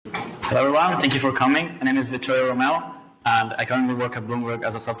Hello everyone, thank you for coming. My name is Vittorio Romeo, and I currently work at Bloomberg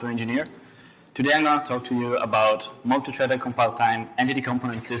as a software engineer. Today I'm going to talk to you about multi-threaded compile time entity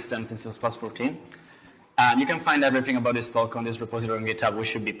component systems in C++14. And you can find everything about this talk on this repository on GitHub, which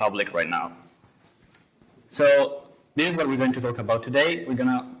should be public right now. So this is what we're going to talk about today. We're going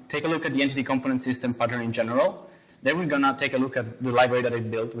to take a look at the entity component system pattern in general. Then we're going to take a look at the library that I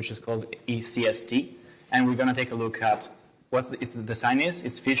built, which is called ECS. And we're going to take a look at what its design is,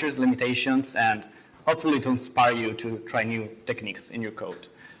 its features, limitations, and hopefully it will inspire you to try new techniques in your code.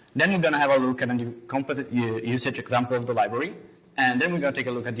 Then we're going to have a look at a new complete usage example of the library. And then we're going to take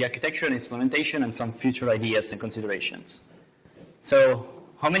a look at the architecture and its implementation and some future ideas and considerations. So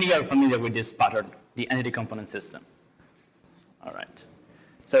how many are familiar with this pattern, the entity component system? All right.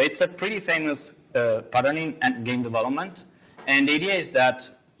 So it's a pretty famous pattern in game development. And the idea is that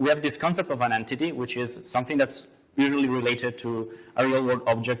we have this concept of an entity, which is something that's usually related to a real-world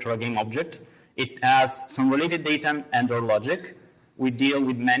object or a game object. It has some related data and/or logic. We deal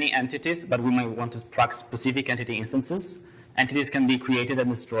with many entities, but we might want to track specific entity instances. Entities can be created and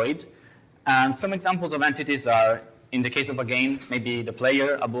destroyed. And some examples of entities are, in the case of a game, maybe the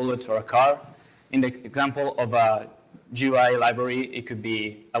player, a bullet, or a car. In the example of a GUI library, it could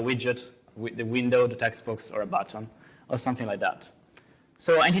be a widget, with the window, the text box, or a button, or something like that.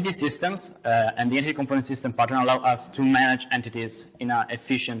 So entity systems and the entity component system pattern allow us to manage entities in an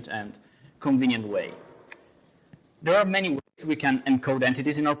efficient and convenient way. There are many ways we can encode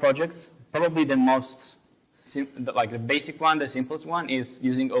entities in our projects. Probably the most, like the basic one, the simplest one, is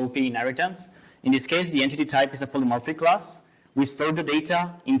using OOP inheritance. In this case, the entity type is a polymorphic class. We store the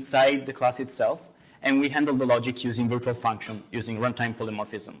data inside the class itself, and we handle the logic using virtual function, using runtime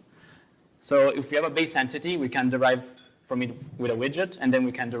polymorphism. So if we have a base entity, we can derive from it with a widget, and then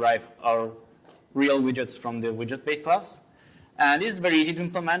we can derive our real widgets from the widget-based class. And this is very easy to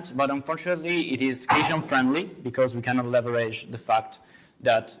implement, but unfortunately it is cache-friendly because we cannot leverage the fact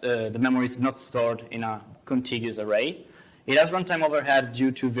that the memory is not stored in a contiguous array. It has runtime overhead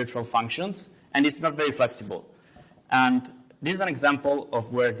due to virtual functions, and it's not very flexible. And this is an example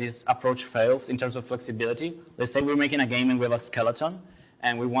of where this approach fails in terms of flexibility. Let's say we're making a game and we have a skeleton,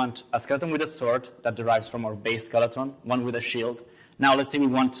 and we want a skeleton with a sword that derives from our base skeleton, one with a shield. Now let's say we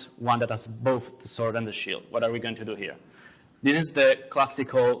want one that has both the sword and the shield. What are we going to do here? This is the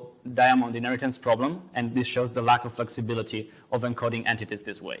classical diamond inheritance problem, and this shows the lack of flexibility of encoding entities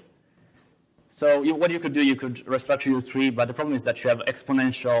this way. So what you could do, you could restructure your tree, but the problem is that you have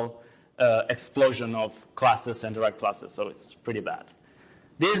exponential explosion of classes and derived classes, so it's pretty bad.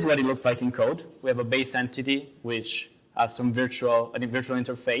 This is what it looks like in code. We have a base entity, which has some virtual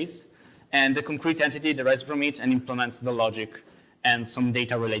interface, and the concrete entity derives from it and implements the logic and some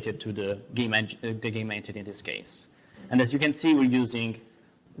data related to the game entity in this case. And as you can see, we're using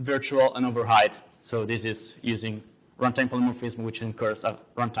virtual and override. So this is using runtime polymorphism, which incurs a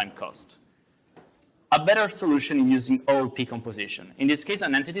runtime cost. A better solution is using OOP composition. In this case,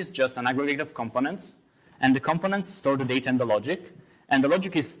 an entity is just an aggregate of components, and the components store the data and the logic. And the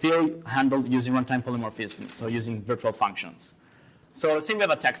logic is still handled using runtime polymorphism, so using virtual functions. So let's say we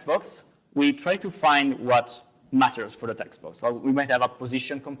have a text box. We try to find what matters for the text box. So we might have a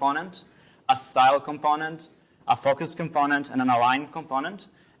position component, a style component, a focus component, and an align component.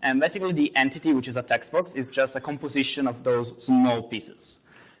 And basically the entity, which is a text box, is just a composition of those small pieces.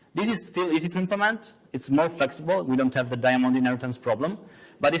 This is still easy to implement. It's more flexible. We don't have the diamond inheritance problem.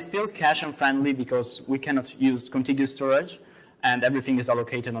 But it's still cache-friendly because we cannot use contiguous storage, and everything is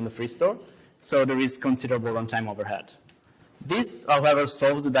allocated on the free store. So there is considerable runtime overhead. This, however,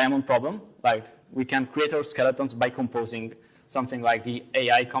 solves the diamond problem. Like, we can create our skeletons by composing something like the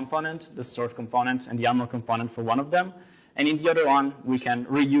AI component, the sword component, and the armor component for one of them. And in the other one, we can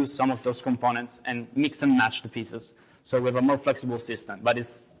reuse some of those components and mix and match the pieces. So we have a more flexible system, but it's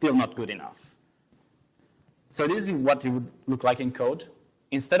still not good enough. So this is what it would look like in code.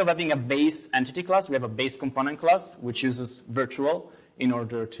 Instead of having a base entity class, we have a base component class, which uses virtual in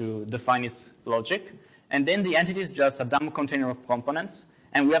order to define its logic. And then the entity is just a dumb container of components.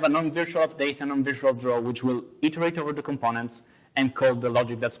 And we have a non-virtual update and non-virtual draw, which will iterate over the components and call the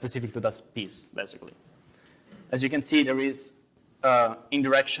logic that's specific to that piece, basically. As you can see, there is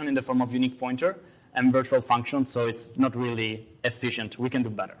indirection in the form of unique pointer and virtual functions, so it's not really efficient. We can do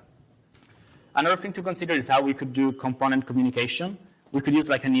better. Another thing to consider is how we could do component communication. We could use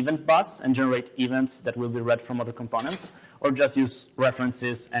like an event bus and generate events that will be read from other components, or just use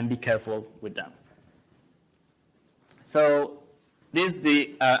references and be careful with them. So this is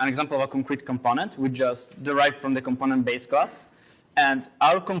an example of a concrete component. We just derive from the component base class. And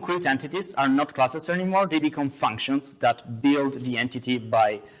our concrete entities are not classes anymore. They become functions that build the entity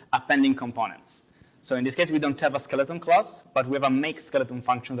by appending components. So in this case, we don't have a skeleton class, but we have a make skeleton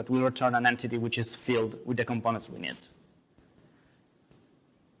function that will return an entity which is filled with the components we need.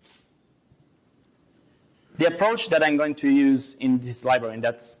 The approach that I'm going to use in this library, and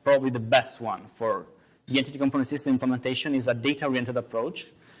that's probably the best one for the entity component system implementation, is a data-oriented approach.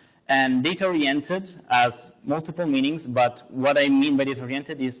 And data-oriented has multiple meanings, but what I mean by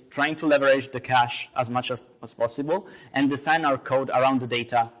data-oriented is trying to leverage the cache as much as possible and design our code around the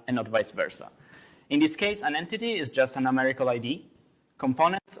data and not vice versa. In this case, an entity is just a numerical ID.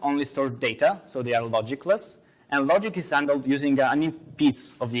 Components only store data, so they are logicless. And logic is handled using a new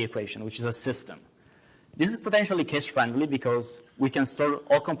piece of the equation, which is a system. This is potentially cache-friendly because we can store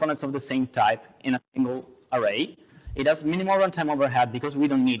all components of the same type in a single array. It has minimal runtime overhead because we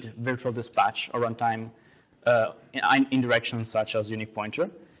don't need virtual dispatch or runtime indirections such as unique pointer.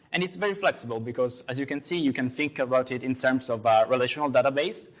 And it's very flexible because, as you can see, you can think about it in terms of a relational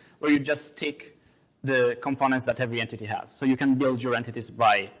database where you just stick the components that every entity has. So you can build your entities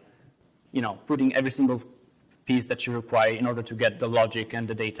by putting every single piece that you require in order to get the logic and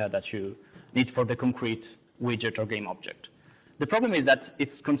the data that you need for the concrete widget or game object. The problem is that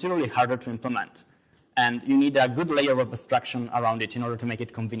it's considerably harder to implement, and you need a good layer of abstraction around it in order to make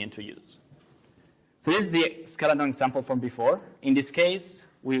it convenient to use. So this is the skeleton example from before. In this case,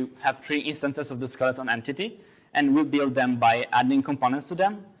 we have 3 instances of the skeleton entity, and we build them by adding components to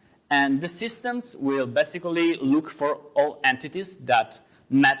them. And the systems will basically look for all entities that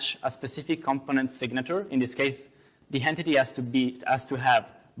match a specific component signature. In this case, the entity has to have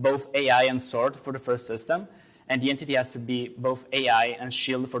both AI and sword for the first system, and the entity has to be both AI and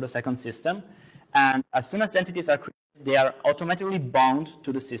shield for the second system. And as soon as entities are created, they are automatically bound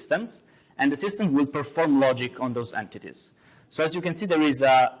to the systems, and the system will perform logic on those entities. So as you can see, there is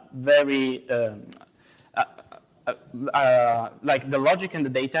a very, like the logic and the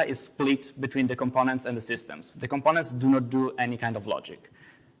data is split between the components and the systems. The components do not do any kind of logic.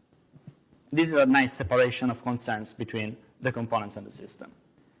 This is a nice separation of concerns between the components and the system.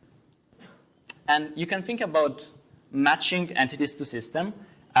 And you can think about matching entities to system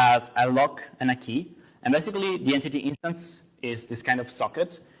as a lock and a key. And basically, the entity instance is this kind of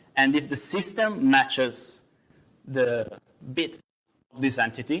socket. And if the system matches the bit of this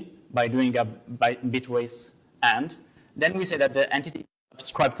entity by doing a bitwise AND, then we say that the entity is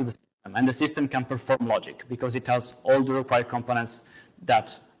subscribed to the system, and the system can perform logic because it has all the required components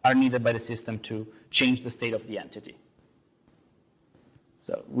that are needed by the system to change the state of the entity.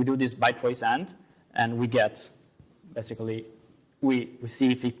 So we do this bitewise AND, and we get, basically, we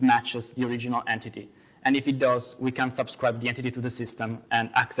see if it matches the original entity. And if it does, we can subscribe the entity to the system and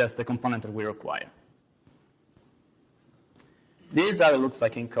access the component that we require. This is how it looks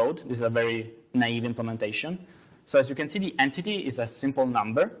like in code. This is a very naive implementation. So as you can see, the entity is a simple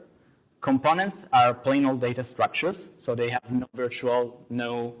number. Components are plain old data structures. So they have no virtual,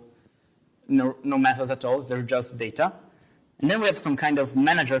 no methods at all. They're just data. And then we have some kind of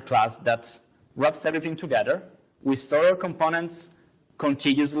manager class that wraps everything together. We store our components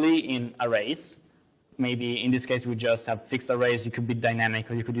contiguously in arrays. Maybe in this case, we just have fixed arrays. It could be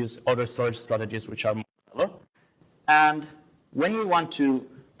dynamic, or you could use other storage strategies which are more clever. And when we want to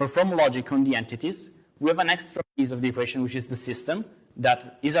perform logic on the entities, we have an extra piece of the equation, which is the system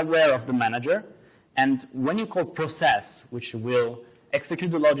that is aware of the manager. And when you call process, which will execute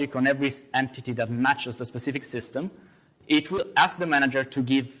the logic on every entity that matches the specific system, it will ask the manager to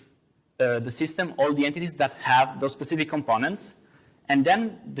give the system all the entities that have those specific components. And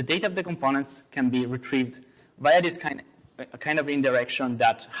then the data of the components can be retrieved via this kind of indirection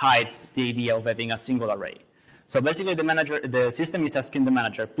that hides the idea of having a single array. So basically, the system is asking the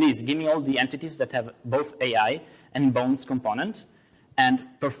manager, please give me all the entities that have both AI and bones component, and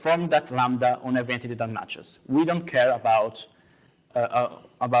perform that lambda on every entity that matches. We don't care about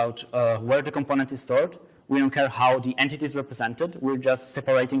where the component is stored. We don't care how the entity is represented. We're just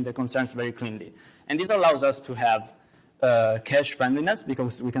separating the concerns very cleanly. And this allows us to have cache friendliness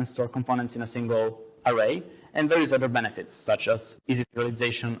because we can store components in a single array, and various other benefits such as easy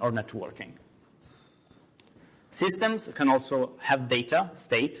serialization or networking. Systems can also have data,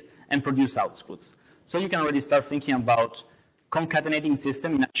 state, and produce outputs. So you can already start thinking about concatenating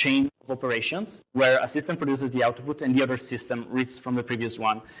system in a chain of operations where a system produces the output and the other system reads from the previous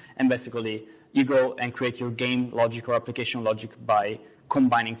one. And basically, you go and create your game logic or application logic by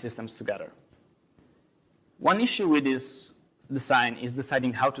combining systems together. One issue with this design is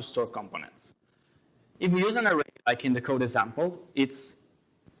deciding how to store components. If we use an array, like in the code example, it's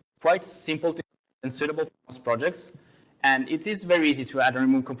quite simple to and suitable for most projects. And it is very easy to add and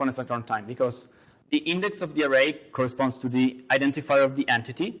remove components at runtime because the index of the array corresponds to the identifier of the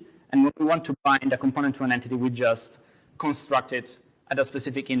entity. And when we want to bind a component to an entity, we just construct it at a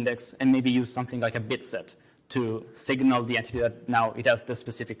specific index and maybe use something like a bit set to signal the entity that now it has the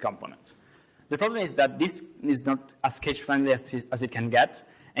specific component. The problem is that this is not as cache-friendly as it can get,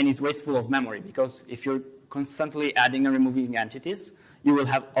 and is wasteful of memory, because if you're constantly adding and removing entities, you will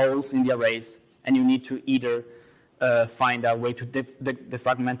have holes in the arrays, and you need to either find a way to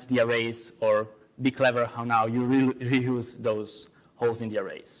defragment the arrays or be clever how now you reuse those holes in the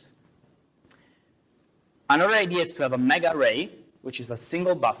arrays. Another idea is to have a mega array, which is a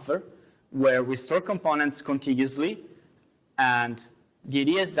single buffer, where we store components contiguously, and the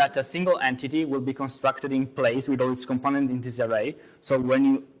idea is that a single entity will be constructed in place with all its components in this array. So when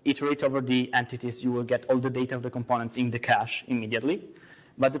you iterate over the entities, you will get all the data of the components in the cache immediately.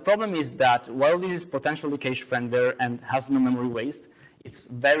 But the problem is that while this is potentially cache-friendly and has no memory waste, it's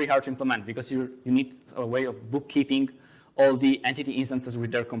very hard to implement because you need a way of bookkeeping all the entity instances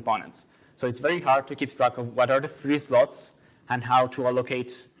with their components. So it's very hard to keep track of what are the free slots and how to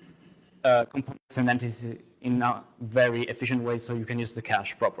allocate components and entities in a very efficient way so you can use the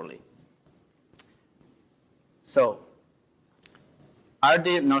cache properly. So are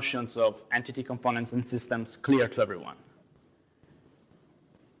the notions of entity components and systems clear to everyone?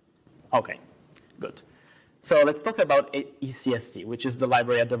 Okay, good. So let's talk about ECST, which is the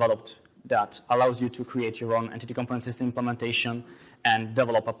library I developed that allows you to create your own entity component system implementation and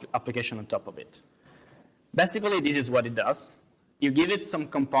develop application on top of it. Basically, this is what it does. You give it some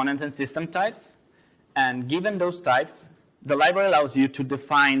component and system types, and given those types, the library allows you to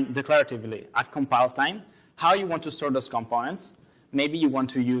define declaratively at compile time how you want to store those components. Maybe you want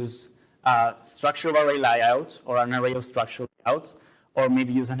to use a structural array layout or an array of structural layouts, or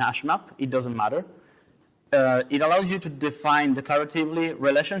maybe use an hash map. It doesn't matter. It allows you to define declaratively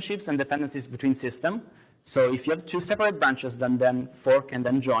relationships and dependencies between systems. So if you have two separate branches that then fork and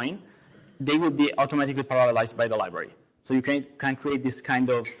then join, they will be automatically parallelized by the library. So you can create this kind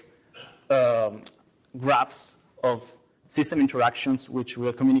of graphs of system interactions which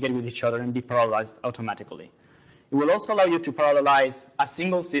will communicate with each other and be parallelized automatically. It will also allow you to parallelize a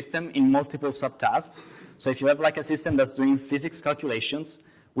single system in multiple subtasks. So if you have like a system that's doing physics calculations,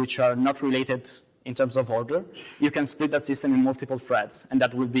 which are not related in terms of order, you can split that system in multiple threads, and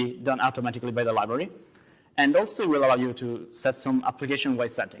that will be done automatically by the library. And also it will allow you to set some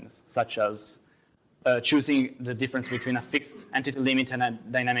application-wide settings, such as choosing the difference between a fixed entity limit and a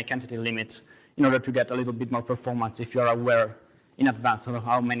dynamic entity limit in order to get a little bit more performance if you're aware in advance of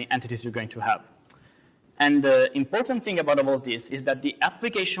how many entities you're going to have. And the important thing about all of this is that the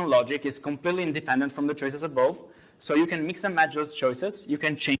application logic is completely independent from the choices above. So you can mix and match those choices, you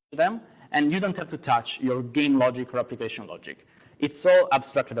can change them, and you don't have to touch your game logic or application logic. It's all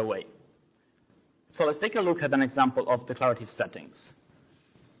abstracted away. So let's take a look at an example of declarative settings.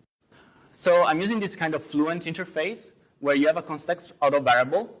 So I'm using this kind of fluent interface where you have a context auto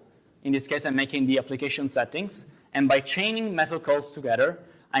variable. In this case, I'm making the application settings. And by chaining method calls together,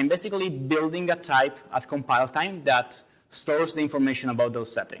 I'm basically building a type at compile time that stores the information about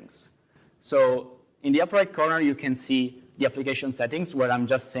those settings. So in the upper right corner, you can see the application settings where I'm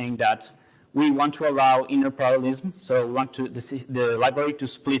just saying that we want to allow inner parallelism. So we want the library to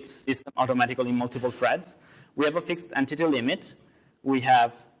split system automatically in multiple threads. We have a fixed entity limit. We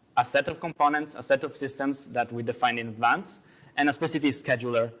have a set of components, a set of systems that we define in advance, and a specific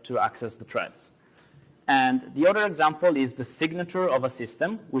scheduler to access the threads. And the other example is the signature of a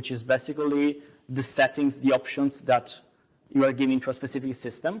system, which is basically the settings, the options that you are giving to a specific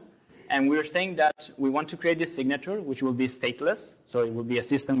system. And we're saying that we want to create this signature, which will be stateless. So it will be a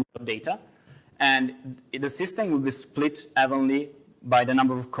system without data. And the system will be split evenly by the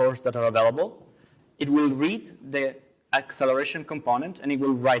number of cores that are available. It will read the acceleration component, and it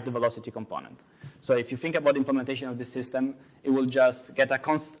will write the velocity component. So if you think about the implementation of this system, it will just get a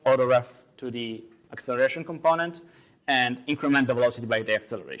const autoref to the acceleration component and increment the velocity by the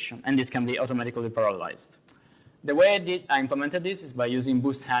acceleration. And this can be automatically parallelized. The way I implemented this is by using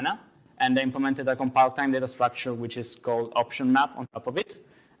Boost HANA, and I implemented a compile time data structure which is called option map on top of it,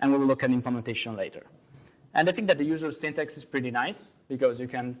 and we will look at implementation later. And I think that the user syntax is pretty nice because you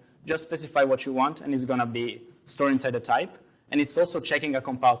can just specify what you want and it's going to be stored inside the type. And it's also checking a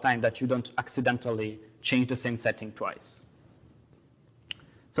compile time that you don't accidentally change the same setting twice.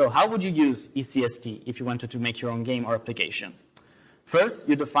 So how would you use ECST if you wanted to make your own game or application? First,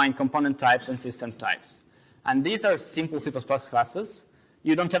 you define component types and system types. And these are simple C++ classes.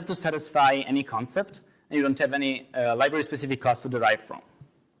 You don't have to satisfy any concept, and you don't have any library-specific class to derive from.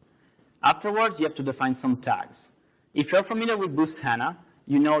 Afterwards, you have to define some tags. If you're familiar with Boost HANA,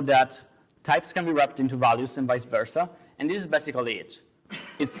 you know that types can be wrapped into values and vice versa, and this is basically it.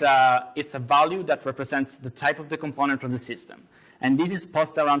 It's a value that represents the type of the component of the system, and this is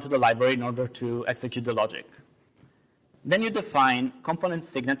passed around to the library in order to execute the logic. Then you define component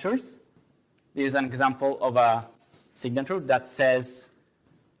signatures. This is an example of a signature that says,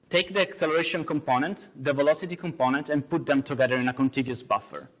 take the acceleration component, the velocity component, and put them together in a contiguous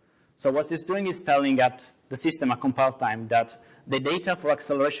buffer. So what it's doing is telling at the system at compile time that the data for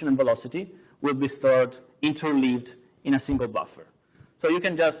acceleration and velocity will be stored interleaved in a single buffer. So you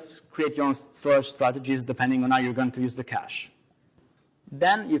can just create your own storage strategies depending on how you're going to use the cache.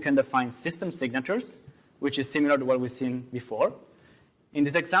 Then you can define system signatures, which is similar to what we've seen before. In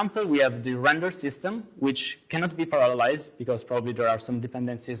this example, we have the render system, which cannot be parallelized because probably there are some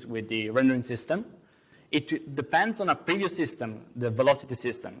dependencies with the rendering system. It depends on a previous system, the velocity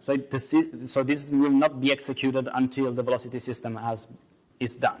system. So this will not be executed until the velocity system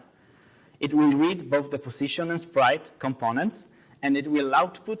is done. It will read both the position and sprite components, and it will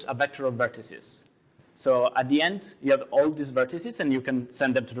output a vector of vertices. So at the end, you have all these vertices, and you can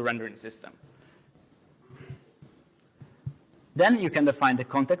send them to the rendering system. Then you can define the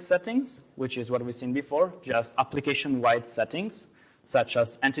context settings, which is what we've seen before, just application-wide settings, such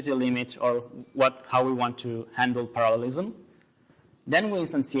as entity limit or how we want to handle parallelism. Then we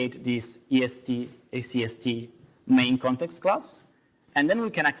instantiate this ECST main context class, and then we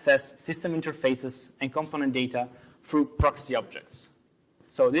can access system interfaces and component data through proxy objects.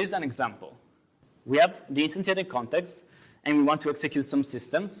 So this is an example. We have the instantiated context, and we want to execute some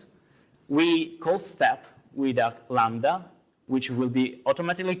systems. We call step with a lambda, which will be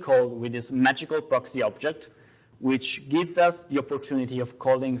automatically called with this magical proxy object, which gives us the opportunity of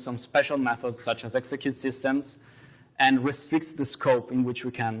calling some special methods such as execute systems and restricts the scope in which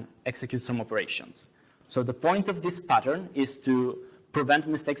we can execute some operations. So the point of this pattern is to prevent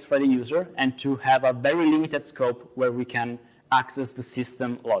mistakes for the user and to have a very limited scope where we can access the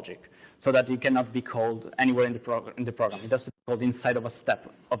system logic so that it cannot be called anywhere in the program. It has to be called inside of a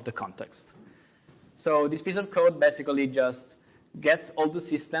step of the context. So this piece of code basically just gets all the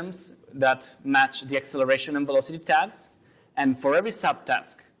systems that match the acceleration and velocity tags, and for every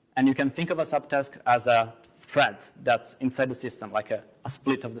subtask, and you can think of a subtask as a thread that's inside the system, like a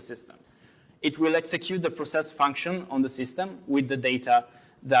split of the system. It will execute the process function on the system with the data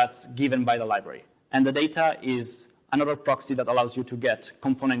that's given by the library. And the data is another proxy that allows you to get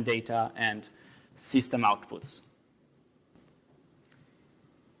component data and system outputs.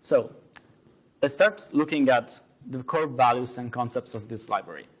 So let's start looking at the core values and concepts of this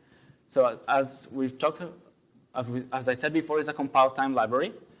library. So as we've talked, as I said before, it's a compile time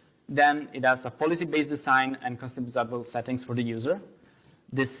library. Then it has a policy-based design and customizable settings for the user.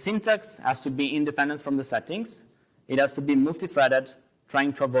 The syntax has to be independent from the settings. It has to be multi-threaded,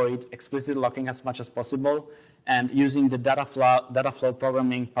 trying to avoid explicit locking as much as possible, and using the data flow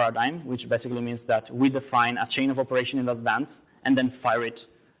programming paradigm, which basically means that we define a chain of operation in advance and then fire it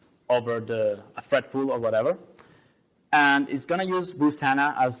over a thread pool or whatever. And it's going to use Boost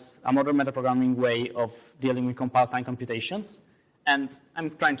HANA as a modern metaprogramming way of dealing with compile time computations. And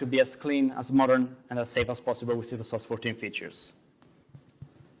I'm trying to be as clean, as modern, and as safe as possible with C++14 features.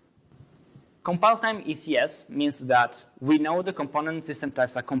 Compile time ECS means that we know the component system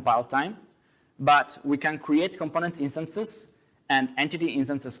types at compile time, but we can create component instances and entity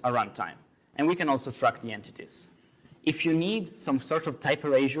instances at runtime. And we can also track the entities. If you need some sort of type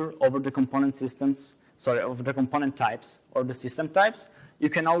erasure over the component systems, over the component types or the system types, you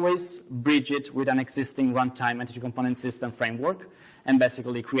can always bridge it with an existing runtime entity component system framework and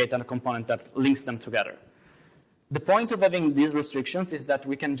basically create a component that links them together. The point of having these restrictions is that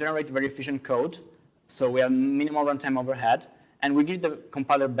we can generate very efficient code, so we have minimal runtime overhead, and we give the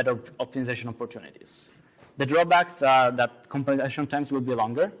compiler better optimization opportunities. The drawbacks are that compilation times will be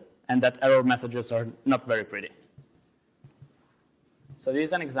longer and that error messages are not very pretty. So this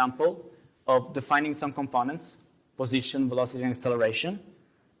is an example of defining some components, position, velocity, and acceleration.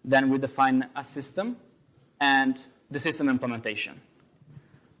 Then we define a system and the system implementation.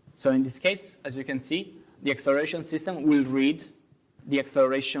 So in this case, as you can see, the acceleration system will read the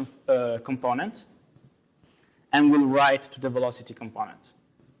acceleration component and will write to the velocity component.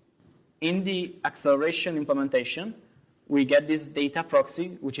 In the acceleration implementation, we get this data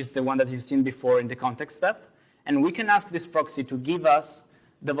proxy, which is the one that you've seen before in the context step. And we can ask this proxy to give us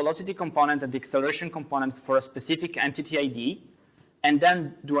the velocity component and the acceleration component for a specific entity ID, and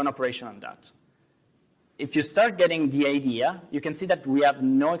then do an operation on that. If you start getting the idea, you can see that we have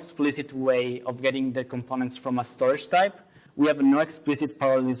no explicit way of getting the components from a storage type. We have no explicit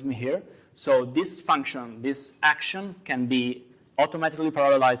parallelism here. So this function, this action, can be automatically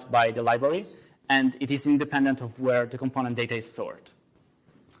parallelized by the library, and it is independent of where the component data is stored.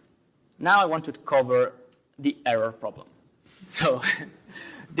 Now I want to cover the error problem. So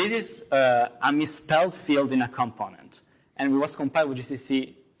this is a misspelled field in a component, and it was compiled with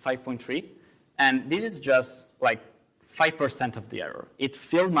GCC 5.3, and this is just like 5% of the error. It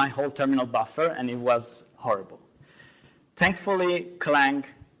filled my whole terminal buffer, and it was horrible. Thankfully, Clang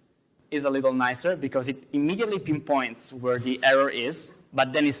is a little nicer because it immediately pinpoints where the error is,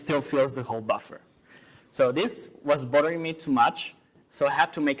 but then it still fills the whole buffer. So this was bothering me too much, so I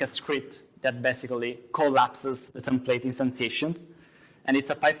had to make a script that basically collapses the template instantiation. And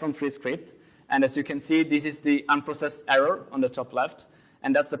it's a Python 3 script. And as you can see, this is the unprocessed error on the top left,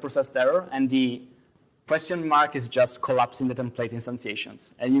 and that's the processed error. And the question mark is just collapsing the template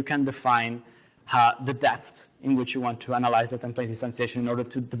instantiations. And you can define the depth in which you want to analyze the template instantiation in order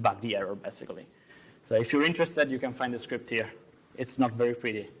to debug the error, basically. So if you're interested, you can find the script here. It's not very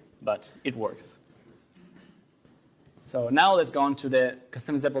pretty, but it works. So now let's go on to the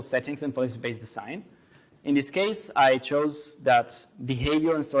customizable settings and policy-based design. In this case, I chose that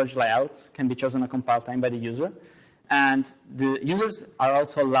behavior and storage layouts can be chosen at compile time by the user. And the users are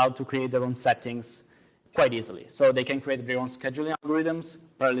also allowed to create their own settings quite easily. So they can create their own scheduling algorithms,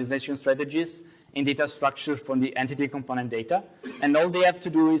 parallelization strategies, and data structure from the entity component data. And all they have to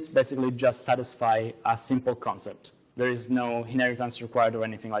do is basically just satisfy a simple concept. There is no inheritance required or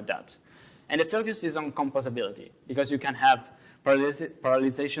anything like that. And the focus is on composability, because you can have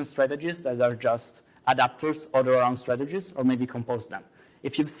parallelization strategies that are just adapters, order around strategies, or maybe compose them.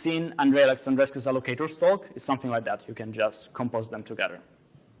 If you've seen Andrea Alexandrescu's allocators talk, it's something like that. You can just compose them together.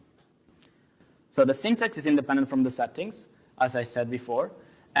 So the syntax is independent from the settings, as I said before.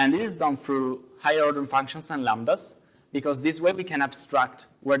 And it is done through higher order functions and lambdas, because this way we can abstract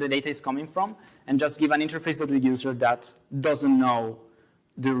where the data is coming from and just give an interface to the user that doesn't know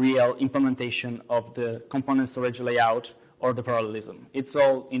the real implementation of the component storage layout or the parallelism. It's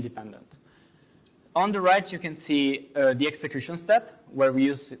all independent. On the right, you can see the execution step, where we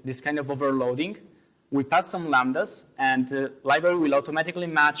use this kind of overloading. We pass some lambdas, and the library will automatically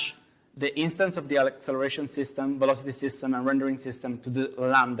match the instance of the acceleration system, velocity system, and rendering system to the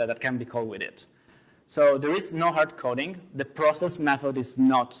lambda that can be called with it. So there is no hard coding. The process method is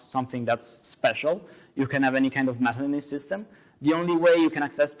not something that's special. You can have any kind of method in this system. The only way you can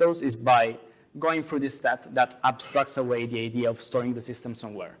access those is by going through this step that abstracts away the idea of storing the system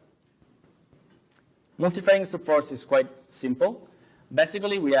somewhere. Multithreading supports is quite simple.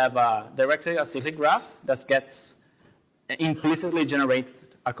 Basically, we have a directory acyclic graph that gets implicitly generates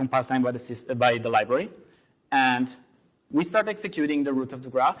a compile time by the library. And we start executing the root of the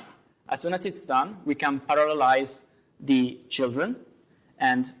graph. As soon as it's done, we can parallelize the children.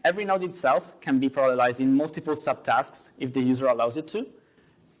 And every node itself can be parallelized in multiple subtasks if the user allows it to.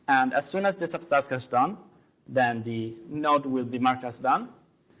 And as soon as the subtask is done, then the node will be marked as done,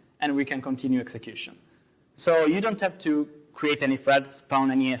 and we can continue execution. So you don't have to create any threads,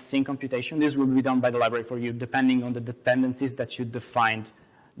 spawn any async computation. This will be done by the library for you, depending on the dependencies that you defined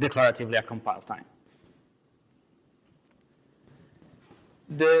declaratively at compile time.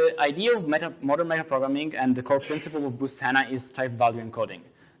 The idea of modern metaprogramming and the core principle of Boost HANA is type value encoding.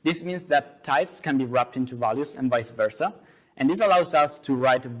 This means that types can be wrapped into values and vice versa. And this allows us to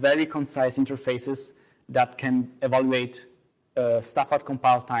write very concise interfaces that can evaluate stuff at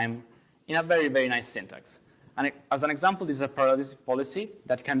compile time in a very, very nice syntax. And as an example, this is a parallelism policy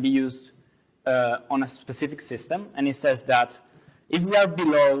that can be used on a specific system. And it says that if we are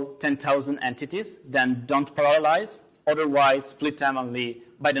below 10,000 entities, then don't parallelize. Otherwise, split evenly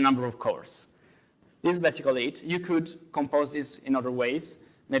by the number of cores. This is basically it. You could compose this in other ways.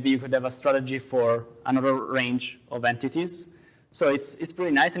 Maybe you could have a strategy for another range of entities. So it's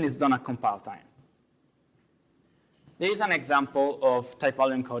pretty nice, and it's done at compile time. There is an example of type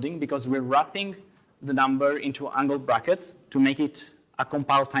value encoding because we're wrapping the number into angled brackets to make it a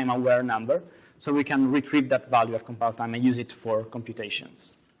compile time aware number. So we can retrieve that value at compile time and use it for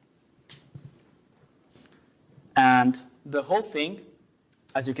computations. And the whole thing,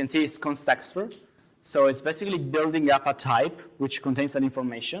 as you can see, is const expr. So it's basically building up a type which contains that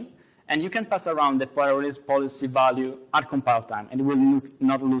information. And you can pass around the parallelism policy value at compile time, and it will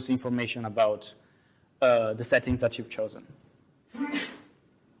not lose information about the settings that you've chosen.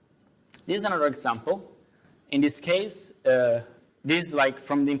 This is another example. In this case, this is like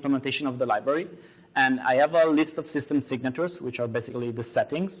from the implementation of the library. And I have a list of system signatures, which are basically the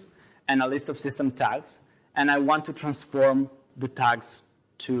settings, and a list of system tags. And I want to transform the tags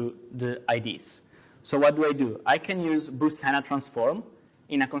to the IDs. So what do? I can use Boost HANA transform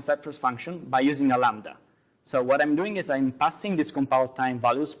in a constructor function by using a lambda. So what I'm doing is I'm passing these compile time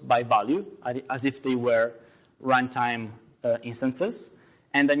values by value as if they were runtime instances.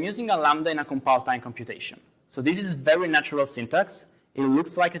 And I'm using a lambda in a compile time computation. So this is very natural syntax. It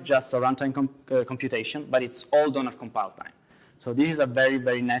looks like just a runtime computation, but it's all done at compile time. So this is a very,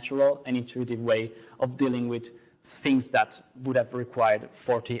 very natural and intuitive way of dealing with things that would have required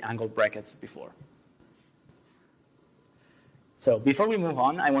 40 angle brackets before. So before we move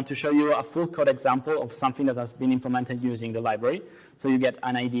on, I want to show you a full code example of something that has been implemented using the library, so you get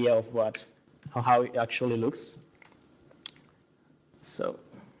an idea of how it actually looks. So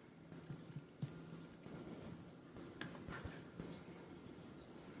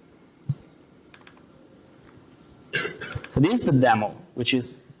this is the demo, which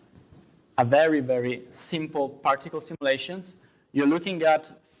is a very, very simple particle simulations. You're looking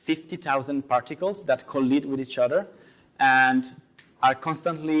at 50,000 particles that collide with each other and are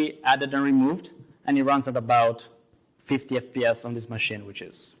constantly added and removed, and it runs at about 50 FPS on this machine, which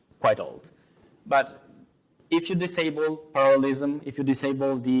is quite old. But if you disable parallelism, if you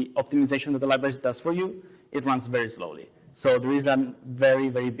disable the optimization that the library does for you, it runs very slowly. So there is a very,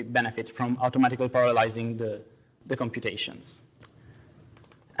 very big benefit from automatically parallelizing the computations.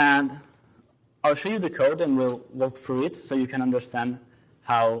 And I'll show you the code and we'll walk through it so you can understand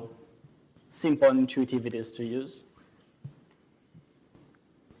how simple and intuitive it is to use.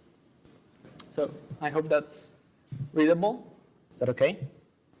 So I hope that's readable. Is that okay?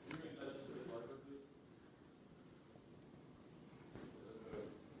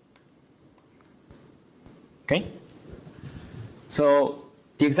 Okay. So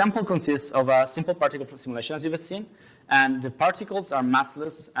the example consists of a simple particle simulation, as you've seen, and the particles are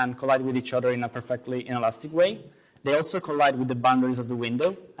massless and collide with each other in a perfectly inelastic way. They also collide with the boundaries of the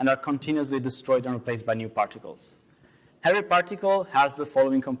window and are continuously destroyed and replaced by new particles. Every particle has the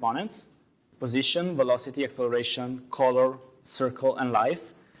following components: position, velocity, acceleration, color, circle, and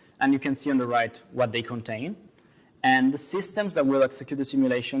life. And you can see on the right what they contain. And the systems that will execute the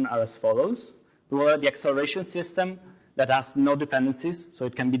simulation are as follows. We will have the acceleration system that has no dependencies, so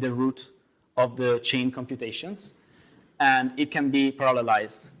it can be the root of the chain computations. And it can be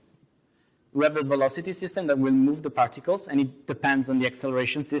parallelized. We have the velocity system that will move the particles, and it depends on the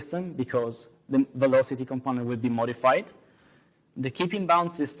acceleration system because the velocity component will be modified. The keeping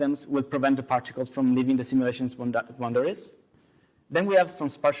bound systems will prevent the particles from leaving the simulation's boundaries. Then we have some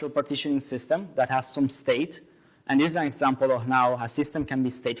spatial partitioning system that has some state, and this is an example of how a system can be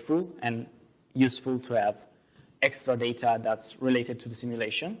stateful and useful to have extra data that's related to the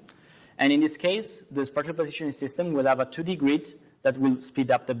simulation. And in this case, the spatial partitioning system will have a 2D grid that will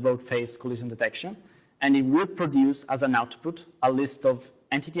speed up the broad phase collision detection, and it will produce as an output a list of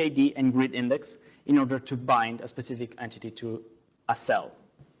entity ID and grid index in order to bind a specific entity to a cell.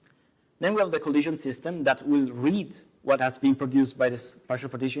 Then we have the collision system that will read what has been produced by the spatial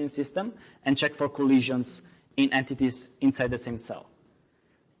partitioning system and check for collisions in entities inside the same cell.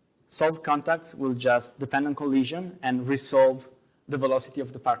 Solved contacts will just depend on collision and resolve the velocity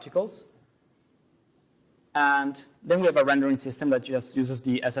of the particles. And then we have a rendering system that just uses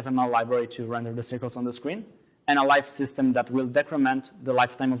the SFML library to render the circles on the screen, and a life system that will decrement the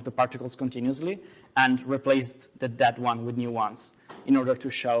lifetime of the particles continuously and replace the dead one with new ones in order to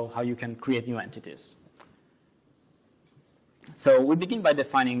show how you can create new entities. So we begin by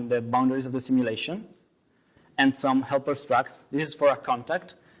defining the boundaries of the simulation and some helper structs. This is for a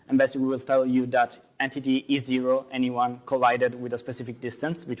contact, and basically we will tell you that entity E0, anyone collided with a specific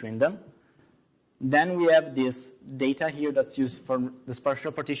distance between them. Then we have this data here that's used for the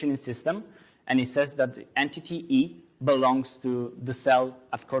spatial partitioning system, and it says that the entity E belongs to the cell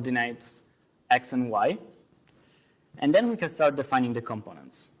at coordinates X and Y. And then we can start defining the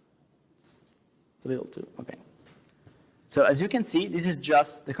components. It's a little too, okay. So as you can see, this is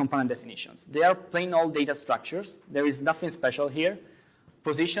just the component definitions. They are plain old data structures. There is nothing special here.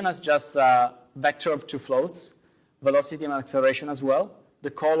 Position is just a vector of two floats, velocity and acceleration as well.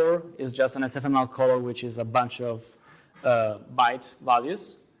 The color is just an SFML color, which is a bunch of byte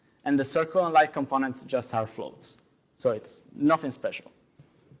values. And the circle and light components just are floats. So it's nothing special.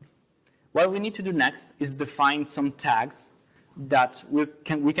 What we need to do next is define some tags that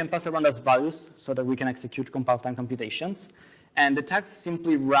we can pass around as values so that we can execute compile time computations. And the tags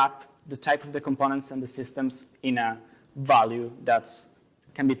simply wrap the type of the components and the systems in a value that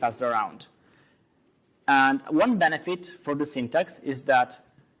can be passed around. And one benefit for the syntax is that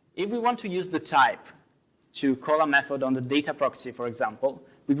if we want to use the type to call a method on the data proxy, for example,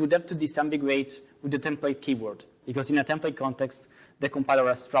 we would have to disambiguate with the template keyword, because in a template context, the compiler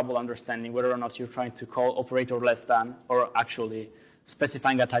has trouble understanding whether or not you're trying to call operator less than or actually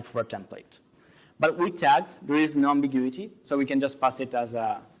specifying a type for a template. But with tags, there is no ambiguity, so we can just pass it as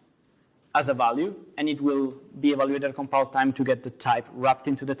a value, and it will be evaluated at compile time to get the type wrapped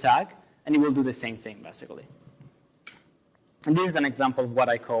into the tag, and it will do the same thing, basically. And this is an example of what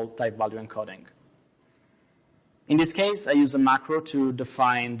I call type value encoding. In this case, I use a macro to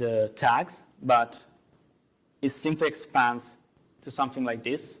define the tags, but it simply expands to something like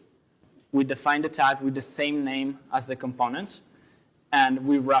this. We define the tag with the same name as the component, and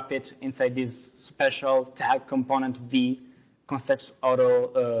we wrap it inside this special tag component v concepts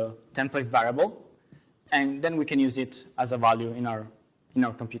auto template variable, and then we can use it as a value in our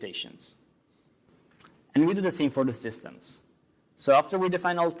computations. And we do the same for the systems. So after we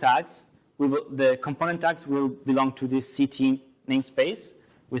define all tags, the component tags will belong to the CT namespace,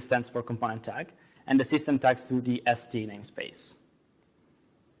 which stands for component tag, and the system tags to the ST namespace.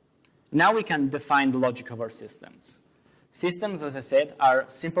 Now we can define the logic of our systems. Systems, as I said, are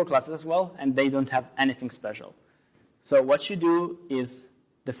simple classes as well, and they don't have anything special. So what you do is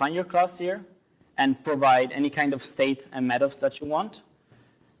define your class here and provide any kind of state and methods that you want.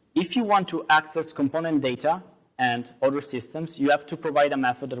 If you want to access component data and other systems, you have to provide a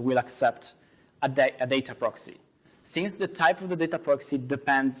method that will accept a data proxy. Since the type of the data proxy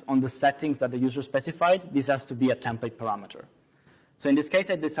depends on the settings that the user specified, this has to be a template parameter. So in this case,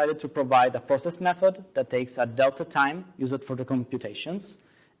 I decided to provide a process method that takes a delta time, use it for the computations,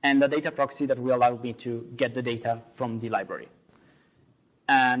 and a data proxy that will allow me to get the data from the library.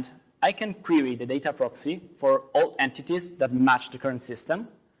 And I can query the data proxy for all entities that match the current system.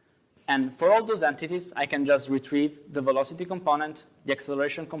 And for all those entities, I can just retrieve the velocity component, the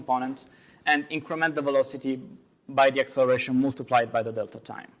acceleration component, and increment the velocity by the acceleration multiplied by the delta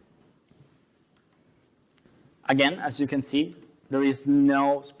time. Again, as you can see, there is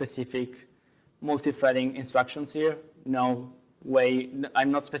no specific multi-threading instructions here, no way, I'm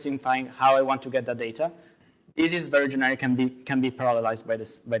not specifying how I want to get that data. This is very generic and can be parallelized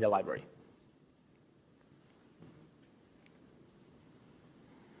by the library.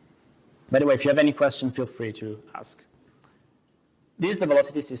 By the way, if you have any questions, feel free to ask. This is the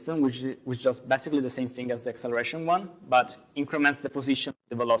velocity system, which is just basically the same thing as the acceleration one, but increments the position of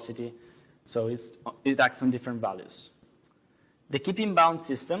the velocity, so it acts on different values. The keeping bound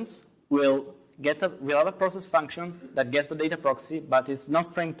systems will have a process function that gets the data proxy, but it's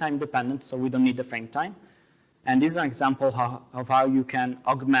not frame time dependent, so we don't need the frame time. And this is an example of how you can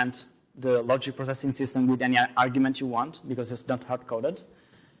augment the logic processing system with any argument you want, because it's not hard-coded.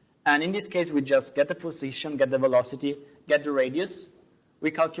 And in this case, we just get the position, get the velocity, get the radius.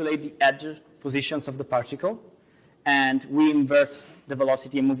 We calculate the edge positions of the particle, and we invert the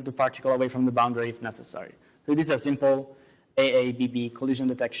velocity and move the particle away from the boundary if necessary. So this is a simple AABB collision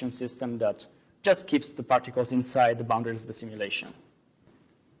detection system that just keeps the particles inside the boundaries of the simulation.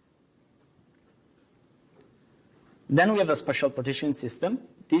 Then we have a spatial partitioning system.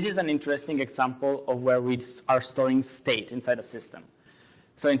 This is an interesting example of where we are storing state inside a system.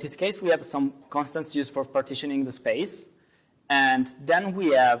 So in this case, we have some constants used for partitioning the space. And then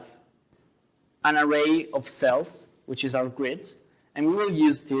we have an array of cells, which is our grid. And we will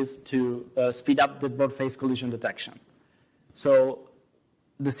use this to speed up the broad phase collision detection. So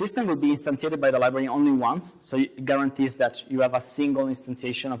the system will be instantiated by the library only once. So it guarantees that you have a single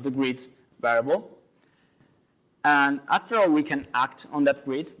instantiation of the grid variable. And after all, we can act on that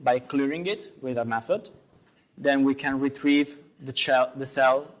grid by clearing it with a method. Then we can retrieve the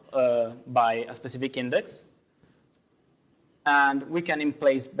cell by a specific index. And we can in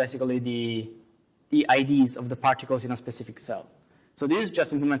place basically the IDs of the particles in a specific cell. So this is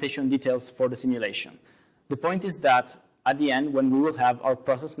just implementation details for the simulation. The point is that at the end, when we will have our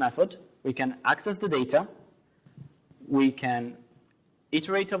process method, we can access the data, we can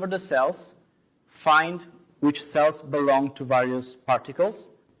iterate over the cells, find which cells belong to various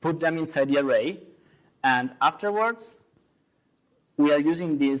particles, put them inside the array, and afterwards, we are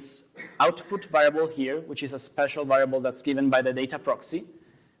using this output variable here, which is a special variable that's given by the data proxy,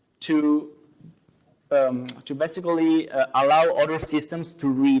 to basically allow other systems to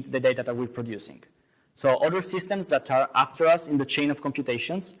read the data that we're producing. So other systems that are after us in the chain of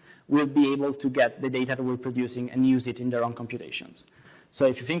computations will be able to get the data that we're producing and use it in their own computations. So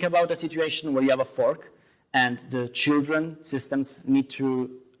if you think about a situation where you have a fork and the children systems need to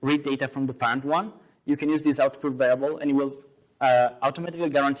read data from the parent one, you can use this output variable and it will automatically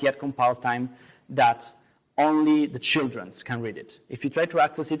guarantee at compile time that only the children's can read it. If you try to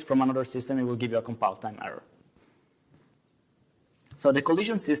access it from another system, it will give you a compile time error. So the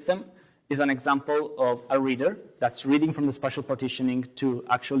collision system is an example of a reader that's reading from the spatial partitioning to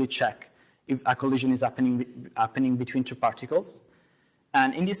actually check if a collision is happening between two particles.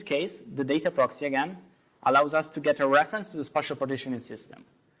 And in this case, the data proxy, again, allows us to get a reference to the spatial partitioning system.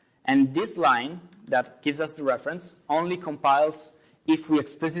 And this line that gives us the reference only compiles if we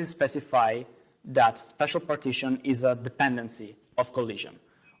explicitly specify that spatial partition is a dependency of collision.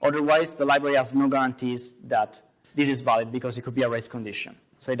 Otherwise, the library has no guarantees that this is valid because it could be a race condition.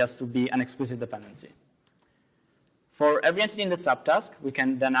 So it has to be an explicit dependency. For every entity in the subtask, we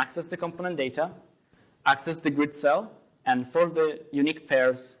can then access the component data, access the grid cell, and for the unique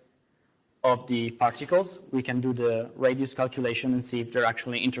pairs of the particles, we can do the radius calculation and see if they're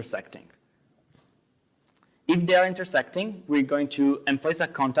actually intersecting. If they are intersecting, we're going to place a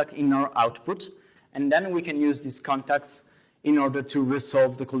contact in our output, and then we can use these contacts in order to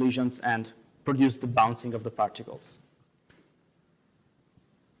resolve the collisions and produce the bouncing of the particles.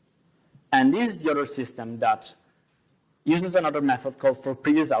 And this is the other system that uses another method called for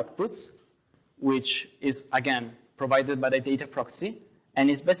previous outputs, which is, again, provided by the data proxy, and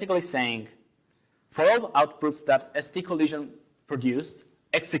is basically saying, for all outputs that ST collision produced,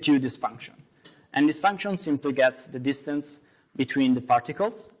 execute this function. And this function simply gets the distance between the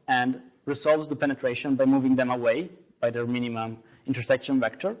particles and resolves the penetration by moving them away by their minimum intersection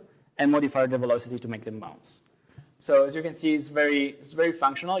vector and modify the velocity to make them bounce. So as you can see, it's very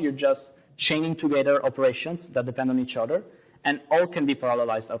functional. You're just chaining together operations that depend on each other, and all can be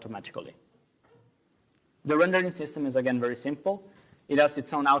parallelized automatically. The rendering system is, again, very simple. It has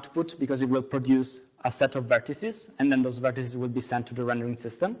its own output because it will produce a set of vertices, and then those vertices will be sent to the rendering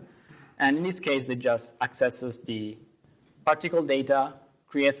system. And in this case, it just accesses the particle data,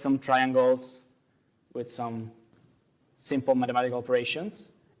 creates some triangles with some simple mathematical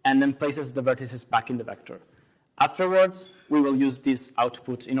operations, and then places the vertices back in the vector. Afterwards, we will use this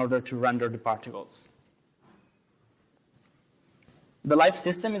output in order to render the particles. The live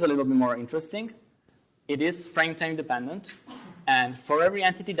system is a little bit more interesting. It is frame time dependent, and for every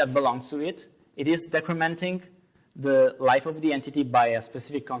entity that belongs to it, it is decrementing the life of the entity by a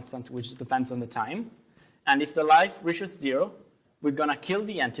specific constant, which depends on the time. And if the life reaches 0, we're going to kill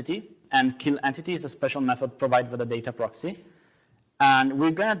the entity, and kill entity is a special method provided by the data proxy. And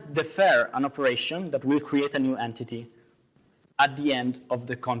we're going to defer an operation that will create a new entity at the end of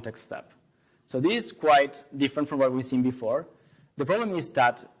the context step. So this is quite different from what we've seen before. The problem is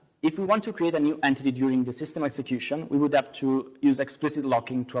that if we want to create a new entity during the system execution, we would have to use explicit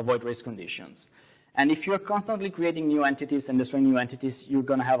locking to avoid race conditions. And if you're constantly creating new entities and destroying new entities, you're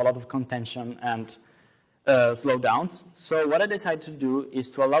going to have a lot of contention and slowdowns. So what I decided to do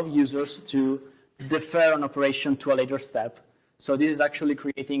is to allow users to defer an operation to a later step. So this is actually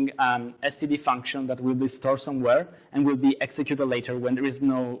creating an std function that will be stored somewhere and will be executed later when there is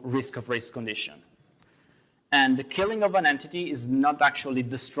no risk of race condition. And the killing of an entity is not actually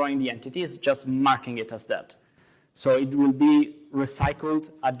destroying the entity, it's just marking it as that. So it will be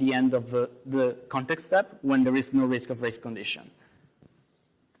recycled at the end of the context step when there is no risk of race condition.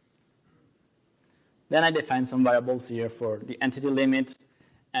 Then I define some variables here for the entity limit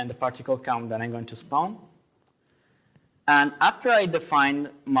and the particle count that I'm going to spawn. And after I define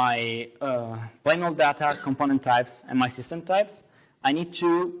my plain old data, component types, and my system types, I need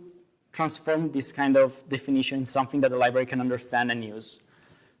to transform this kind of definition into something that the library can understand and use.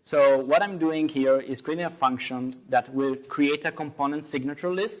 So what I'm doing here is creating a function that will create a component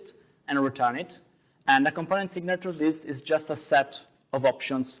signature list and return it. And a component signature list is just a set of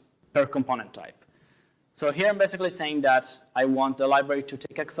options per component type. So here I'm basically saying that I want the library to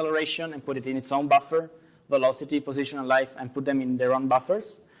take acceleration and put it in its own buffer, velocity, position, and life, and put them in their own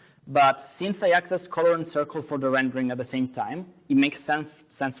buffers. But since I access color and circle for the rendering at the same time, it makes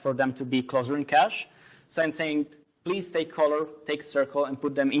sense for them to be closer in cache. So I'm saying, please take color, take circle, and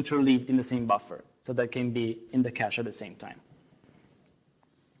put them interleaved in the same buffer, so they can be in the cache at the same time.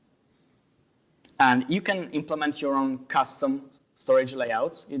 And you can implement your own custom storage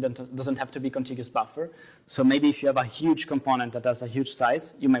layouts. It doesn't have to be contiguous buffer. So maybe if you have a huge component that has a huge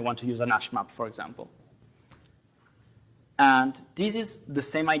size, you might want to use a hash map, for example. And this is the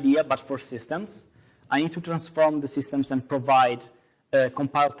same idea, but for systems. I need to transform the systems and provide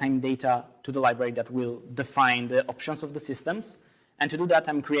compile time data to the library that will define the options of the systems. And to do that,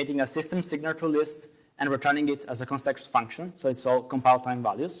 I'm creating a system signature list and returning it as a context function. So it's all compile time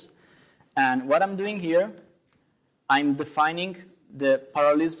values. And what I'm doing here, I'm defining the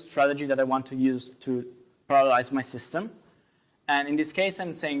parallelism strategy that I want to use to parallelize my system. And in this case,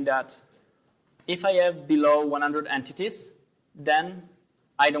 I'm saying that if I have below 100 entities, then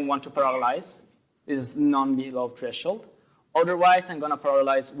I don't want to parallelize. This is non-below threshold. Otherwise, I'm going to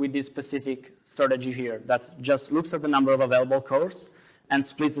parallelize with this specific strategy here that just looks at the number of available cores and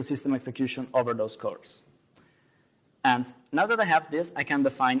splits the system execution over those cores. And now that I have this, I can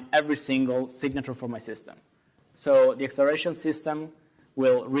define every single signature for my system. So the acceleration system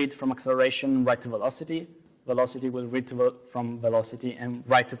will read from acceleration, write to velocity. Velocity will read from velocity and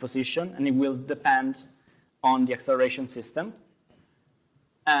write to position, and it will depend on the acceleration system,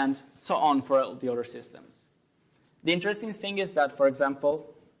 and so on for all the other systems. The interesting thing is that, for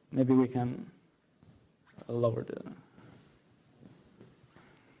example, maybe we can lower the...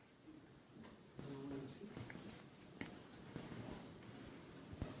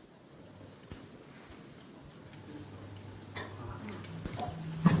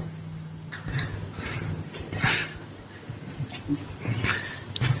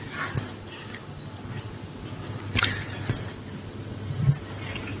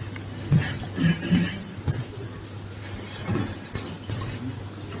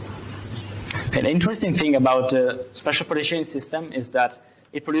 Okay, the interesting thing about the special partitioning system is that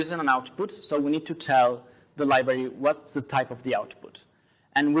it produces an output, so we need to tell the library what's the type of the output.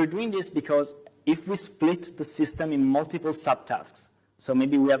 And we're doing this because if we split the system in multiple subtasks, so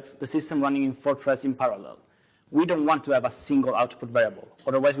maybe we have the system running in 4 threads in parallel, we don't want to have a single output variable.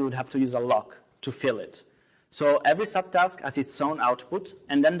 Otherwise, we would have to use a lock to fill it. So every subtask has its own output,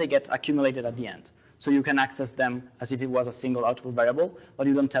 and then they get accumulated at the end. So you can access them as if it was a single output variable, but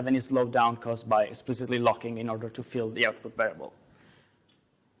you don't have any slowdown caused by explicitly locking in order to fill the output variable.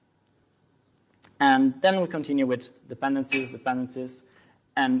 And then we continue with dependencies.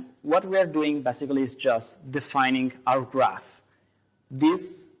 And what we are doing basically is just defining our graph.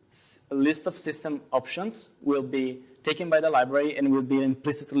 This list of system options will be taken by the library and will be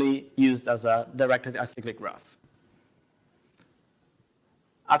implicitly used as a directed acyclic graph.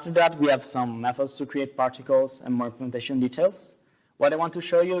 After that, we have some methods to create particles and more implementation details. What I want to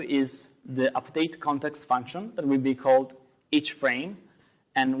show you is the update context function that will be called each frame.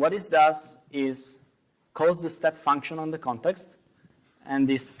 And what it does is calls the step function on the context. And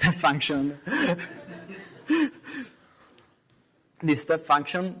this step function this step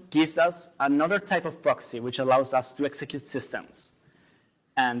function gives us another type of proxy, which allows us to execute systems.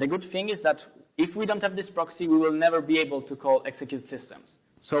 And the good thing is that if we don't have this proxy, we will never be able to call execute systems.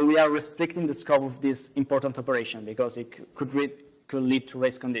 So we are restricting the scope of this important operation because it could lead to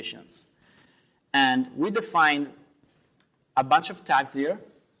race conditions. And we defined a bunch of tags here.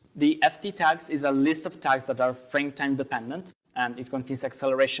 The FT tags is a list of tags that are frame time dependent, and it contains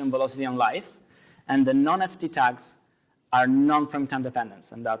acceleration, velocity, and life. And the non-FT tags are non-frame time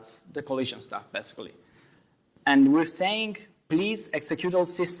dependence, and that's the collision stuff, basically. And we're saying, please execute all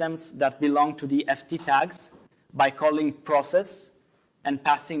systems that belong to the FT tags by calling process and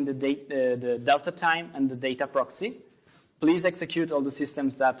passing the delta time and the data proxy. Please execute all the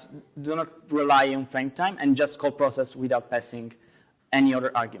systems that do not rely on frame time and just call process without passing any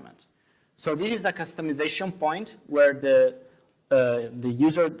other argument. So this is a customization point where the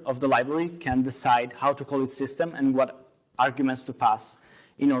user of the library can decide how to call its system and what arguments to pass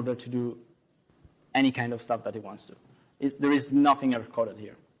in order to do any kind of stuff that it wants to. There is nothing hard-coded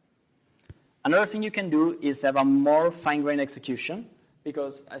here. Another thing you can do is have a more fine-grained execution,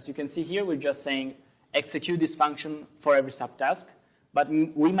 because as you can see here, we're just saying execute this function for every subtask, but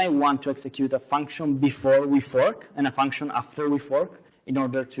we might want to execute a function before we fork and a function after we fork in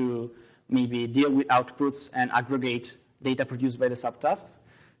order to maybe deal with outputs and aggregate data produced by the subtasks.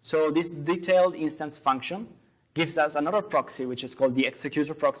 So this detailed instance function gives us another proxy, which is called the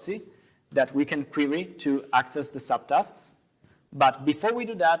executor proxy, that we can query to access the subtasks. But before we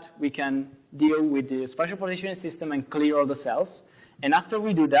do that, we can deal with the spatial partitioning system and clear all the cells. And after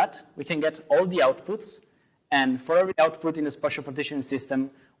we do that, we can get all the outputs. And for every output in the spatial partitioning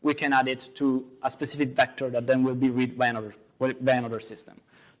system, we can add it to a specific vector that then will be read by another system.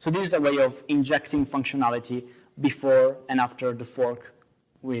 So this is a way of injecting functionality before and after the fork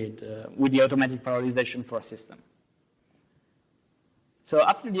with the automatic parallelization for a system. So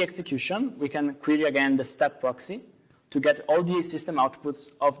after the execution, we can query again the step proxy to get all the system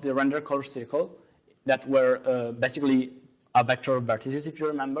outputs of the render color circle that were basically a vector of vertices, if you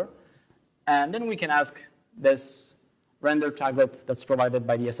remember. And then we can ask this render taglet that's provided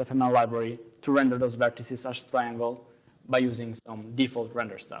by the SFML library to render those vertices as triangle by using some default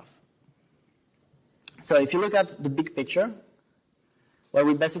render stuff. So if you look at the big picture, what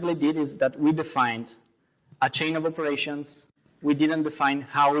we basically did is that we defined a chain of operations. We didn't define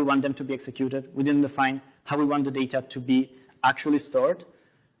how we want them to be executed. We didn't define how we want the data to be actually stored.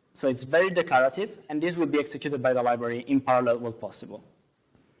 So it's very declarative, and this will be executed by the library in parallel where possible.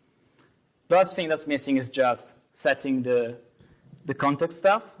 The last thing that's missing is just setting the context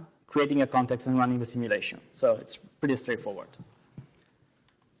stuff, creating a context, and running the simulation. So it's pretty straightforward.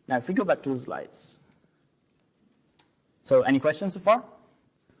 Now, if we go back to the slides. So any questions so far?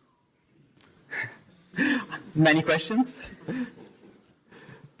 Many questions?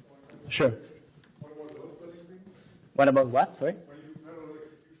 Sure. What about what? Sorry?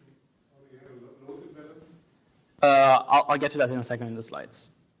 I'll get to that in a second in the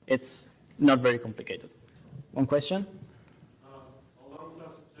slides. It's not very complicated. One question? How long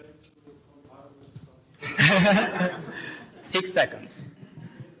does it take to compile with something? 6 seconds.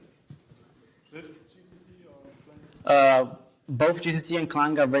 With GCC or Clang? Both GCC and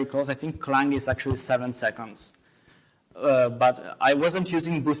Clang are very close. I think Clang is actually 7 seconds. But I wasn't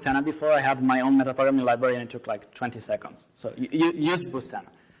using Boostana before. I had my own metaprogramming library, and it took like 20 seconds. So you use Boostana.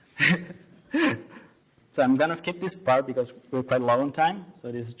 So I'm going to skip this part because we're quite low on time.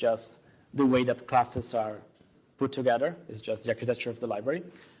 So this is just the way that classes are put together. It's just the architecture of the library.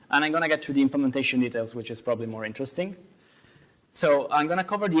 And I'm going to get to the implementation details, which is probably more interesting. So I'm going to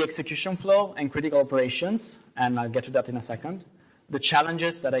cover the execution flow and critical operations, and I'll get to that in a second. The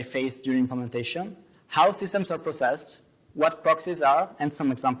challenges that I faced during implementation, how systems are processed, what proxies are, and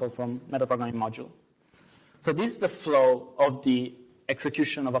some example from metaprogramming module. So this is the flow of the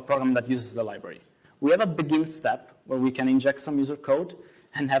execution of a program that uses the library. We have a begin step where we can inject some user code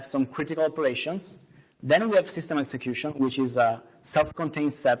and have some critical operations. Then we have system execution, which is a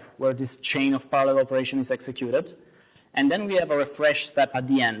self-contained step where this chain of parallel operation is executed. And then we have a refresh step at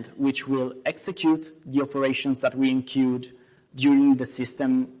the end, which will execute the operations that we enqueued during the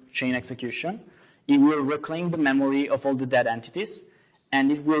system chain execution. It will reclaim the memory of all the dead entities,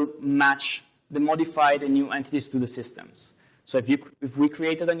 and it will match the modified and new entities to the systems. So if we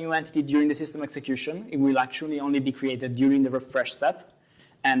created a new entity during the system execution, it will actually only be created during the refresh step.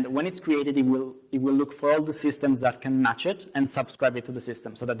 And when it's created, it will look for all the systems that can match it and subscribe it to the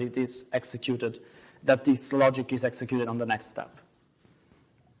system so that it is executed, that this logic is executed on the next step.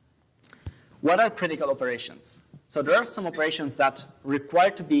 What are critical operations? So there are some operations that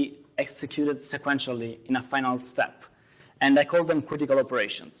require to be executed sequentially in a final step, and I call them critical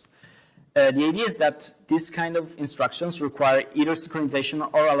operations. The idea is that these kind of instructions require either synchronization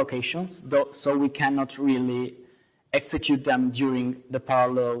or allocations, so we cannot really execute them during the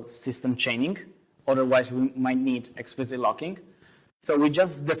parallel system chaining. Otherwise, we might need explicit locking. So we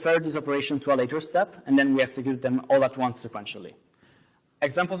just defer this operation to a later step, and then we execute them all at once sequentially.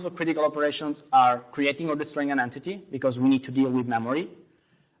 Examples of critical operations are creating or destroying an entity, because we need to deal with memory,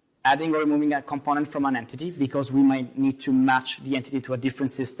 adding or removing a component from an entity, because we might need to match the entity to a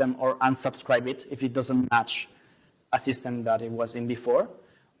different system or unsubscribe it if it doesn't match a system that it was in before,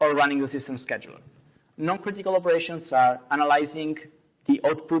 or running the system scheduler. Non-critical operations are analyzing the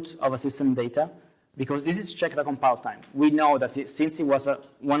output of a system data, because this is checked at compile time. We know that since it was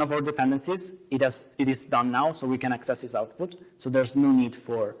one of our dependencies, it is done now, so we can access its output. So there's no need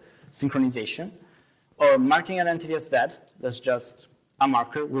for synchronization. Or marking an entity as dead, that's just a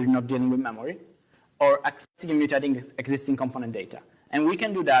marker, we're not dealing with memory. Or accessing and mutating existing component data. And we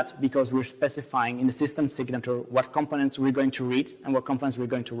can do that because we're specifying in the system signature what components we're going to read and what components we're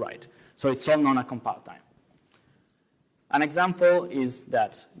going to write. So it's all known at compile time. An example is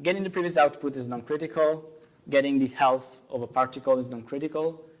that getting the previous output is non-critical, getting the health of a particle is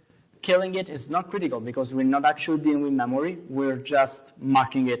non-critical, killing it is not critical because we're not actually dealing with memory, we're just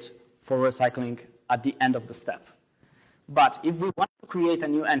marking it for recycling at the end of the step. But if we want to create a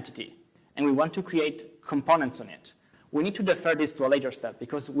new entity and we want to create components on it, we need to defer this to a later step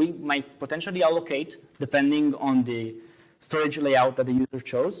because we might potentially allocate depending on the storage layout that the user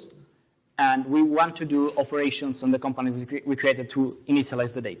chose. And we want to do operations on the component we created to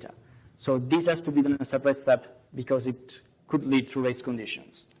initialize the data. So this has to be done in a separate step because it could lead to race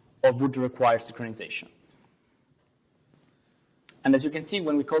conditions or would require synchronization. And as you can see,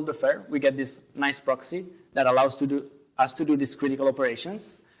 when we call defer, we get this nice proxy that allows us to do these critical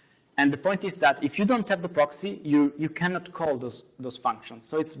operations. And the point is that if you don't have the proxy, you cannot call those functions.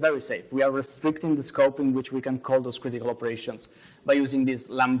 So it's very safe. We are restricting the scope in which we can call those critical operations by using this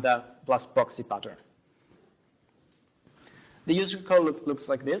lambda plus proxy pattern. The user code looks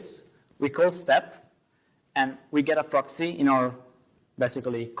like this. We call step, and we get a proxy in our,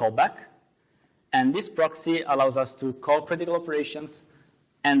 basically, callback. And this proxy allows us to call critical operations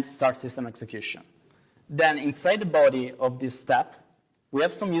and start system execution. Then inside the body of this step, we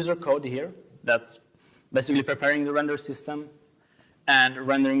have some user code here that's basically preparing the render system and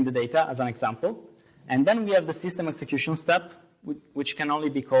rendering the data as an example. And then we have the system execution step, which can only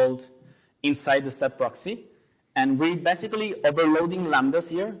be called inside the step proxy. And we're basically overloading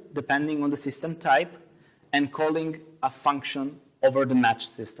lambdas here, depending on the system type, and calling a function over the match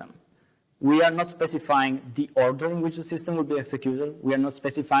system. We are not specifying the order in which the system will be executed. We are not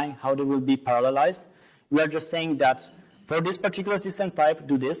specifying how they will be parallelized. We are just saying that for this particular system type,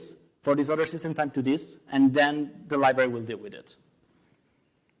 do this. For this other system type, do this. And then the library will deal with it.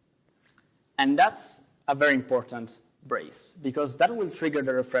 And that's a very important brace, because that will trigger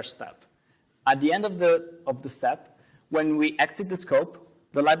the refresh step. At the end of the step, when we exit the scope,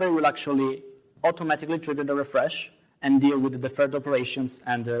 the library will actually automatically trigger the refresh and deal with the deferred operations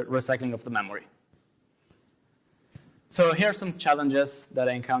and the recycling of the memory. So here are some challenges that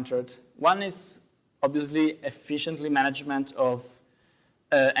I encountered. One is obviously efficiently management of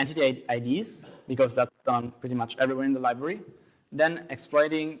entity IDs, because that's done pretty much everywhere in the library. Then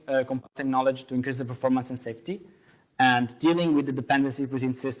exploiting compile knowledge to increase the performance and safety, and dealing with the dependency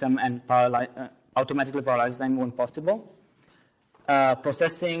between system and automatically parallelize them when possible.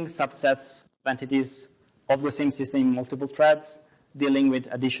 Processing subsets of entities of the same system in multiple threads, dealing with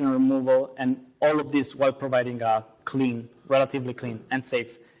additional removal, and all of this while providing a clean, relatively clean and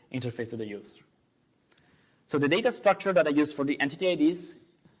safe interface to the user. So the data structure that I use for the entity IDs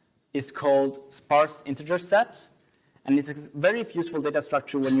is called sparse integer set. And it's a very useful data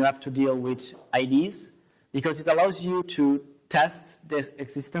structure when you have to deal with IDs, because it allows you to test the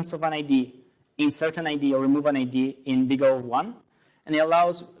existence of an ID, insert an ID, or remove an ID in big O of 1. And it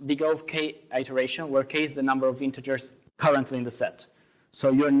allows big O of k iteration, where k is the number of integers currently in the set.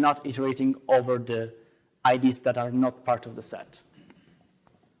 So you're not iterating over the IDs that are not part of the set.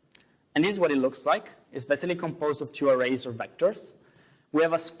 And this is what it looks like. It's basically composed of two arrays or vectors. We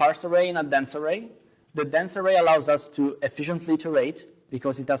have a sparse array and a dense array. The dense array allows us to efficiently iterate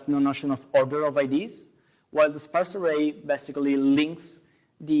because it has no notion of order of IDs, while the sparse array basically links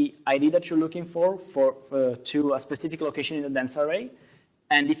the ID that you're looking for to a specific location in the dense array.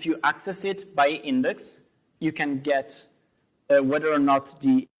 And if you access it by index, you can get whether or not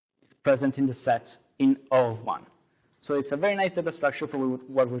the is present in the set in O of 1. So it's a very nice data structure for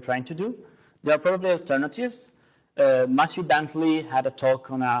what we're trying to do. There are probably alternatives. Matthew Bentley had a talk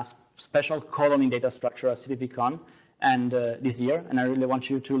on a special column in data structure at CPPCon and this year, and I really want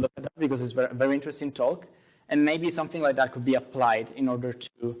you to look at that because it's a very interesting talk, and maybe something like that could be applied in order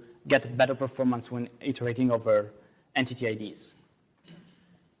to get better performance when iterating over entity IDs.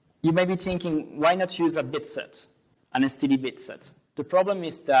 You may be thinking, why not use a bit set, an STD bit set? The problem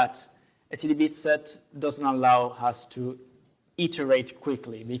is that STD bit set doesn't allow us to iterate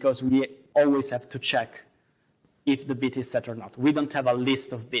quickly because we always have to check if the bit is set or not. We don't have a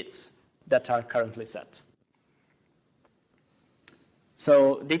list of bits that are currently set.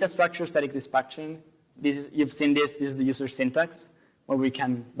 So data structure static dispatching, you've seen this is the user syntax, where we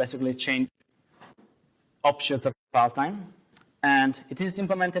can basically change options of file time. And it is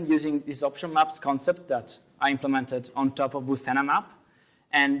implemented using this option maps concept that I implemented on top of Boostana map.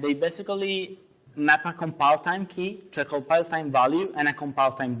 And they basically map a compile time key to a compile time value and a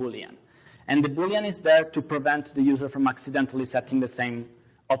compile time Boolean. And the Boolean is there to prevent the user from accidentally setting the same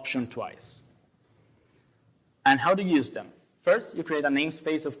option twice. And how do you use them? First, you create a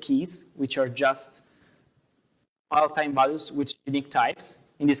namespace of keys, which are just compile time values with unique types.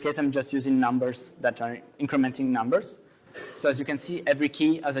 In this case, I'm just using numbers that are incrementing numbers. So as you can see, every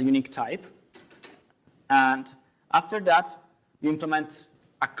key has a unique type. And after that, you implement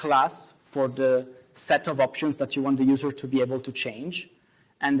a class for the set of options that you want the user to be able to change.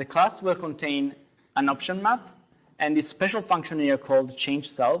 And the class will contain an option map and this special function here called change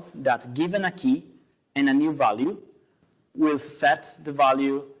self that, given a key and a new value, will set the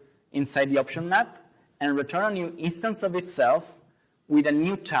value inside the option map and return a new instance of itself with a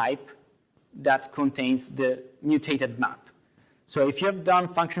new type that contains the mutated map. So if you have done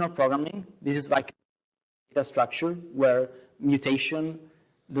functional programming, this is like a data structure where mutation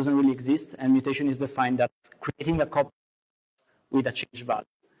doesn't really exist, and mutation is defined as creating a copy with a change value.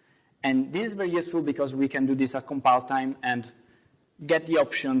 And this is very useful because we can do this at compile time and get the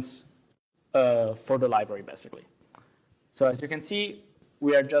options for the library, basically. So as you can see,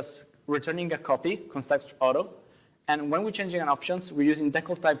 we are just returning a copy, construct auto. And when we're changing an options, we're using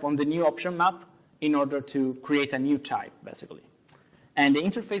decal type on the new option map in order to create a new type, basically. And the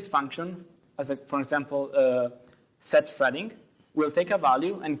interface function, for example, set threading, will take a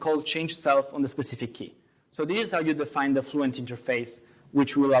value and call change self on the specific key. So this is how you define the fluent interface,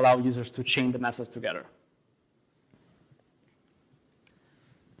 which will allow users to chain the methods together.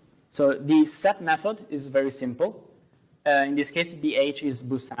 So the set method is very simple. In this case, BH is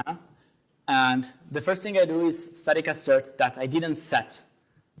Boostana. And the first thing I do is static assert that I didn't set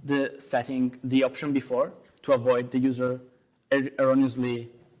the option before to avoid the user erroneously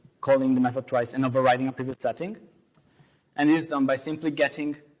calling the method twice and overriding a previous setting. And it is done by simply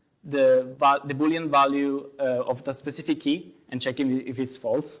getting the Boolean value of that specific key and checking if it's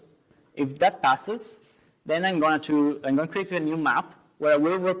false. If that passes, Then I'm going to create a new map where I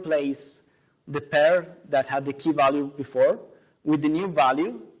will replace the pair that had the key value before with the new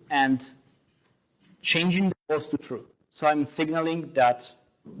value and changing the false to true. So I'm signaling that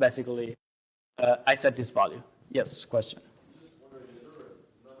basically I set this value. Yes, question. I'm just wondering, is there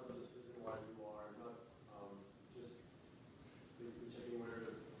another reason why you are not just checking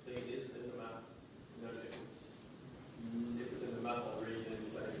where the thing is in the map? You know, if it's in the map already, then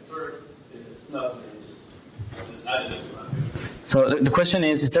it's like insert. If it's not, then you just add it to the map. So the question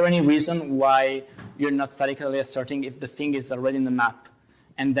is there any reason why you're not statically asserting if the thing is already in the map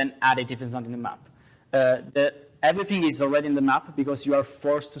and then add it if it's not in the map? Everything is already in the map because you are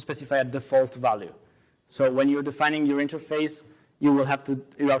forced to specify a default value. So when you're defining your interface, you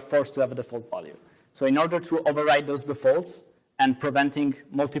are forced to have a default value. So in order to override those defaults and preventing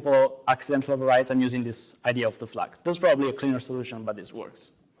multiple accidental overrides, I'm using this idea of the flag. There's probably a cleaner solution, but this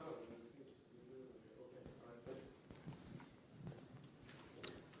works.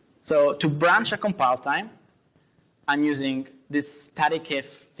 So to branch a compile time, I'm using this static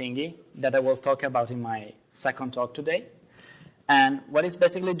if thingy that I will talk about in my second talk today. And what it's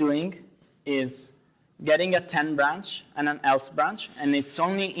basically doing is getting a 10 branch and an else branch, and it's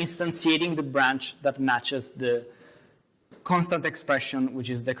only instantiating the branch that matches the constant expression, which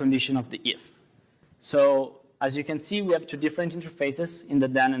is the condition of the if. So as you can see, we have two different interfaces in the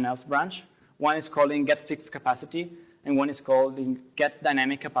then and else branch. One is calling get fixed capacity, and one is calling get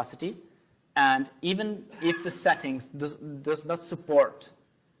dynamic capacity. And even if the settings does not support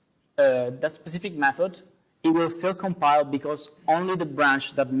that specific method, it will still compile because only the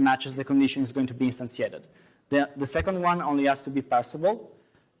branch that matches the condition is going to be instantiated. The second one only has to be parsable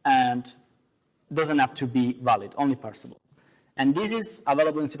and doesn't have to be valid, only parsable. And this is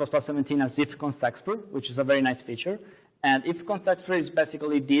available in C++ 17 as if const expr, which is a very nice feature. And if const expr is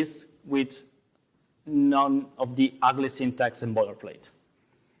basically this with none of the ugly syntax and boilerplate.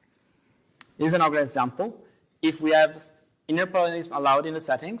 This is another example. If we have inner parallelism allowed in the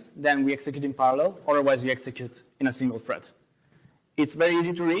settings, then we execute in parallel, otherwise we execute in a single thread. It's very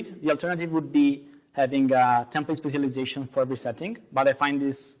easy to read. The alternative would be having a template specialization for every setting, but I find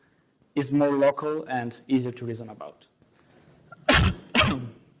this is more local and easier to reason about.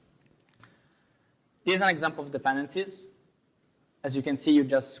 This is an example of dependencies. As you can see, you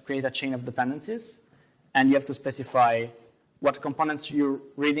just create a chain of dependencies, and you have to specify what components you're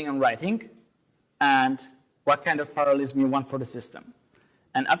reading and writing, and what kind of parallelism you want for the system.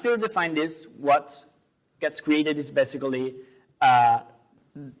 And after you define this, what gets created is basically a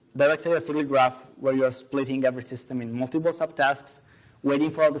directory acyclic graph where you are splitting every system in multiple subtasks, waiting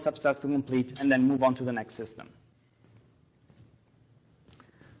for all the subtasks to complete, and then move on to the next system.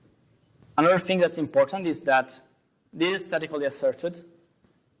 Another thing that's important is that this is statically asserted.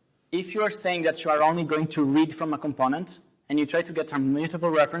 If you are saying that you are only going to read from a component and you try to get a mutable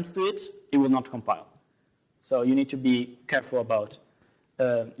reference to it, it will not compile. So you need to be careful about,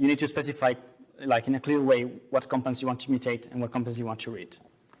 you need to specify like in a clear way what components you want to mutate and what components you want to read.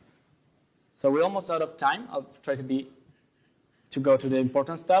 So we're almost out of time. I'll try to go to the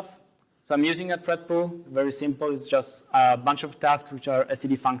important stuff. So I'm using a thread pool, very simple. It's just a bunch of tasks which are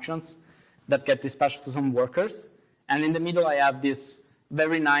STD functions that get dispatched to some workers. And in the middle, I have this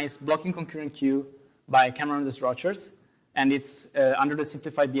very nice blocking concurrent queue by Cameron Rogers. And it's under the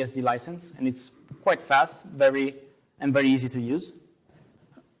simplified BSD license. And it's quite fast, very easy to use.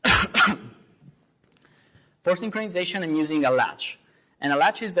 For synchronization, I'm using a latch. And a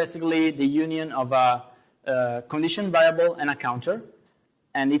latch is basically the union of a condition variable and a counter.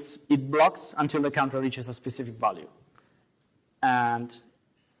 And it blocks until the counter reaches a specific value. And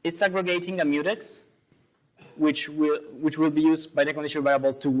it's aggregating a mutex, which will be used by the condition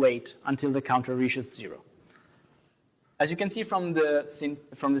variable to wait until the counter reaches 0. As you can see from the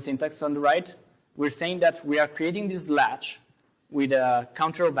syntax on the right, we're saying that we are creating this latch with a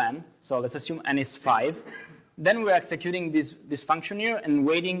counter of n. So let's assume n is 5. Then we're executing this function here and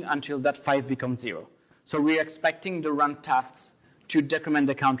waiting until that 5 becomes 0. So we're expecting the run tasks to decrement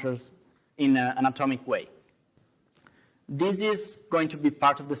the counters in an atomic way. This is going to be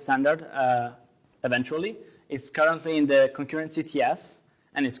part of the standard eventually. It's currently in the concurrent ECS,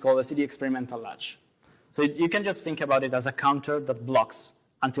 and it's called a CD experimental latch. So you can just think about it as a counter that blocks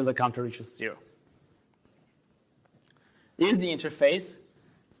until the counter reaches 0. This is the interface.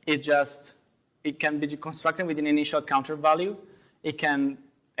 It can be constructed with an initial counter value. It can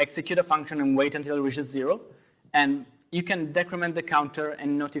execute a function and wait until it reaches 0. And you can decrement the counter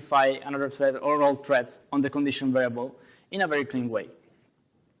and notify another thread or all threads on the condition variable in a very clean way.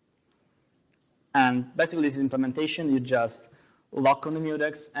 And basically, this is implementation. You just lock on the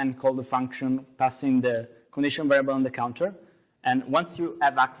mutex and call the function passing the condition variable on the counter. And once you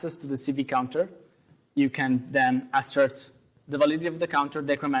have access to the CV counter, you can then assert the validity of the counter,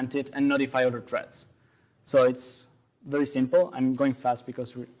 decrement it, and notify other threads. So it's very simple. I'm going fast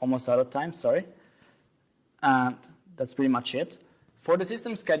because we're almost out of time, sorry. And that's pretty much it. For the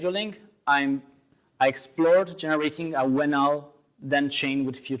system scheduling, I explored generating a when-all then chain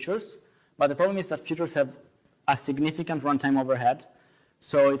with futures. But the problem is that futures have a significant runtime overhead.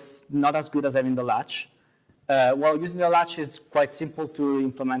 So it's not as good as having the latch. Well, using the latch is quite simple to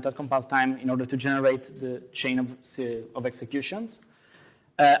implement at compile time in order to generate the chain of executions.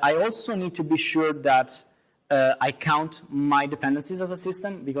 I also need to be sure that I count my dependencies as a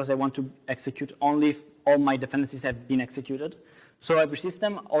system because I want to execute only if all my dependencies have been executed. So every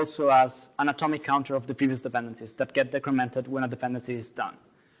system also has an atomic counter of the previous dependencies that get decremented when a dependency is done.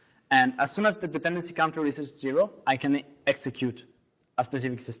 And as soon as the dependency counter reaches 0, I can execute a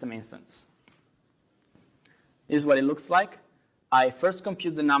specific system instance. This is what it looks like. I first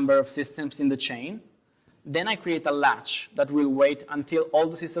compute the number of systems in the chain. Then I create a latch that will wait until all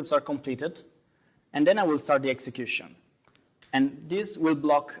the systems are completed. And then I will start the execution. And this will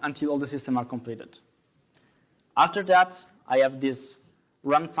block until all the systems are completed. After that, I have this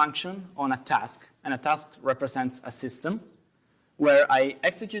run function on a task. And a task represents a system where I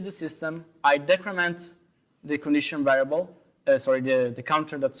execute the system. I decrement the condition variable, the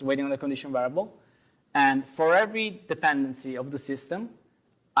counter that's waiting on the condition variable. And for every dependency of the system,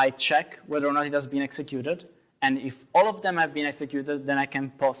 I check whether or not it has been executed. And if all of them have been executed, then I can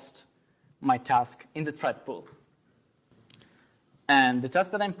post my task in the thread pool. And the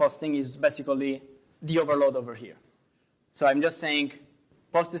task that I'm posting is basically the overload over here. So I'm just saying,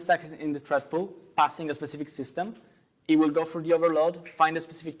 post this task in the thread pool, passing a specific system. It will go through the overload, find a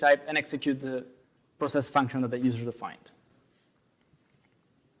specific type, and execute the process function that the user defined.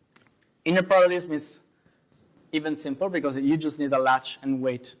 Inner parallelism is even simpler because you just need a latch and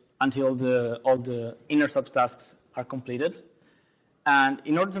wait until all the inner subtasks are completed. And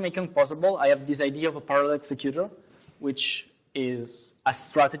in order to make it possible, I have this idea of a parallel executor, which is a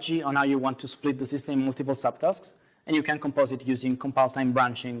strategy on how you want to split the system in multiple subtasks. And you can compose it using compile time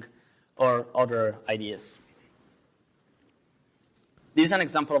branching or other ideas. This is an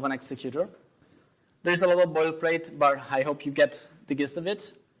example of an executor. There's a lot of boilerplate, but I hope you get the gist of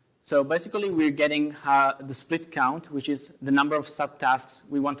it. So basically, we're getting the split count, which is the number of subtasks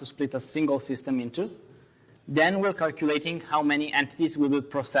we want to split a single system into. Then we're calculating how many entities we will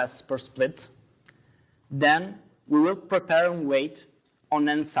process per split. Then we will prepare and wait on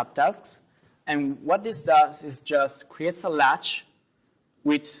n subtasks. And what this does is just creates a latch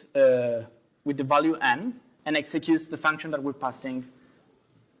with the value n and executes the function that we're passing,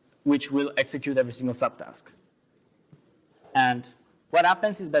 which will execute every single subtask. And what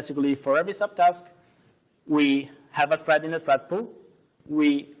happens is basically for every subtask, we have a thread in the thread pool.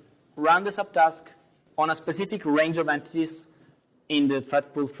 We run the subtask on a specific range of entities in the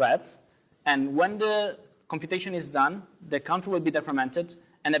thread pool threads. And when the computation is done, the counter will be decremented,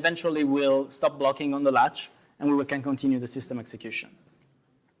 and eventually we'll stop blocking on the latch, and we can continue the system execution.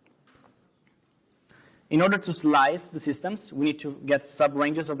 In order to slice the systems, we need to get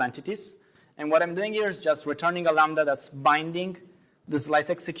sub-ranges of entities. And what I'm doing here is just returning a lambda that's binding the slice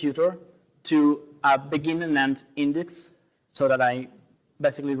executor to a begin and end index so that I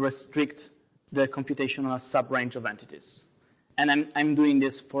basically restrict the computation on a sub-range of entities. And I'm doing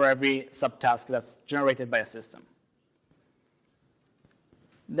this for every subtask that's generated by a system.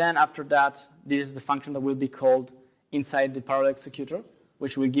 Then after that, this is the function that will be called inside the parallel executor,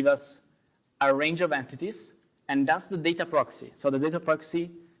 which will give us a range of entities. And that's the data proxy. So the data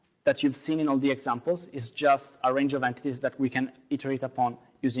proxy that you've seen in all the examples is just a range of entities that we can iterate upon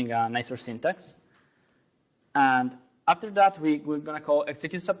using a nicer syntax. And after that, we're going to call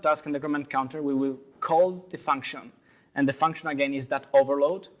execute subtask and decrement counter. We will call the function. And the function, again, is that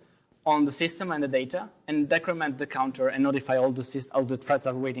overload on the system and the data, and decrement the counter and notify all the threads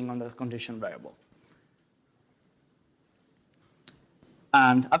are waiting on the condition variable.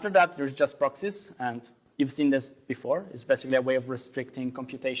 And after that, there's just proxies. And you've seen this before. It's basically a way of restricting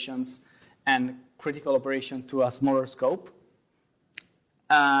computations and critical operation to a smaller scope.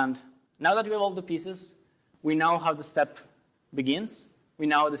 And now that we have all the pieces, we know how the step begins. We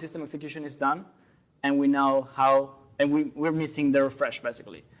know the system execution is done. And we know how, and we're missing the refresh,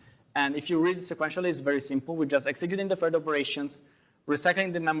 basically. And if you read it sequentially, it's very simple. We're just executing the thread operations,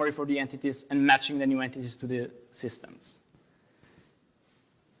 recycling the memory for the entities, and matching the new entities to the systems.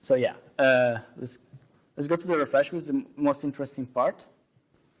 So yeah, let's go to the refresh, which is the most interesting part.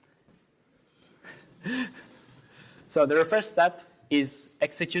 So the refer step is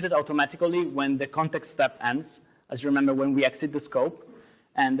executed automatically when the context step ends, as you remember when we exit the scope.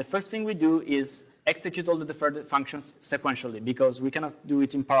 And the first thing we do is execute all the deferred functions sequentially, because we cannot do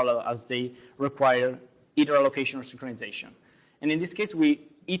it in parallel as they require either allocation or synchronization. And in this case, we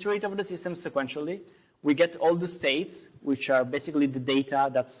iterate over the system sequentially. We get all the states, which are basically the data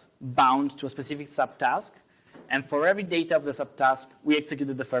that's bound to a specific subtask. And for every data of the subtask, we execute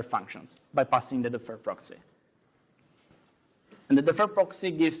the defer functions by passing the defer proxy. And the defer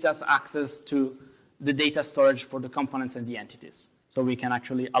proxy gives us access to the data storage for the components and the entities. So we can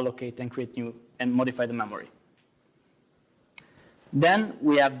actually allocate and create new and modify the memory. Then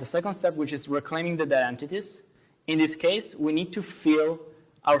we have the second step, which is reclaiming the dead entities. In this case, we need to fill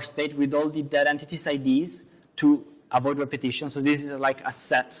our state with all the dead entities IDs to avoid repetition. So this is like a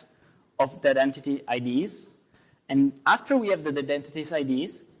set of dead entity IDs. And after we have the dead entities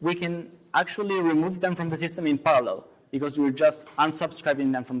IDs, we can actually remove them from the system in parallel, because we're just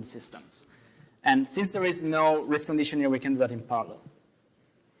unsubscribing them from the systems. And since there is no race condition here, we can do that in parallel.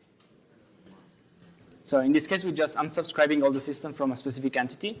 So in this case, we're just unsubscribing all the system from a specific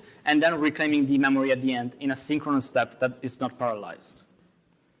entity, and then reclaiming the memory at the end in a synchronous step that is not parallelized.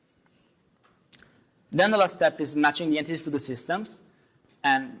 Then the last step is matching the entities to the systems.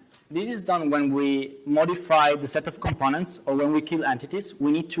 And this is done when we modify the set of components or when we kill entities.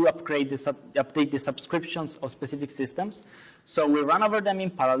 We need to update the subscriptions of specific systems. So we run over them in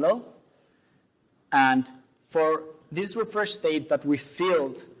parallel. And for this refer state that we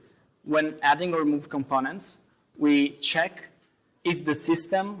filled when adding or remove components, we check if the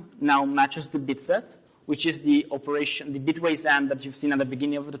system now matches the bit set, which is the operation, the bitways AND that you've seen at the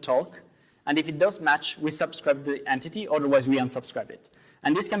beginning of the talk. And if it does match, we subscribe the entity, otherwise we unsubscribe it.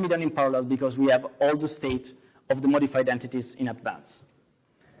 And this can be done in parallel because we have all the state of the modified entities in advance.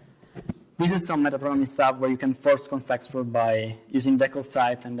 This is some metaprogramming stuff where you can force const export by using decl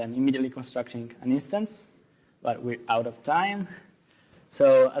type and then immediately constructing an instance, but we're out of time.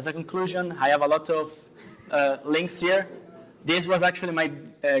 So as a conclusion, I have a lot of links here. This was actually my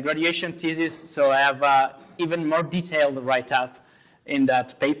graduation thesis, so I have even more detailed write-up in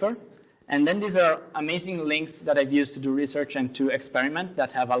that paper. And then these are amazing links that I've used to do research and to experiment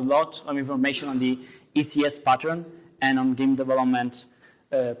that have a lot of information on the ECS pattern and on game development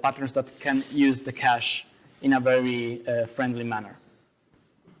patterns that can use the cache in a very friendly manner.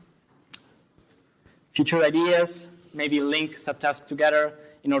 Future ideas, maybe link subtasks together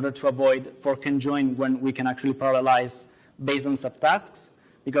in order to avoid fork and join when we can actually parallelize based on subtasks,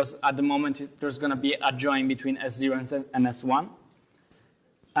 because at the moment there's going to be a join between S0 and S1.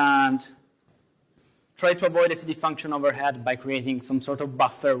 And try to avoid SCD function overhead by creating some sort of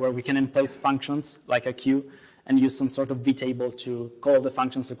buffer where we can in-place functions like a queue and use some sort of vtable to call the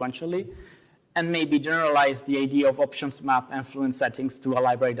function sequentially. And maybe generalize the idea of options map and fluent settings to a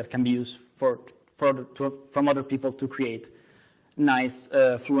library that can be used from other people to create nice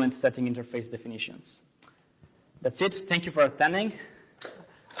fluent setting interface definitions. That's it. Thank you for attending.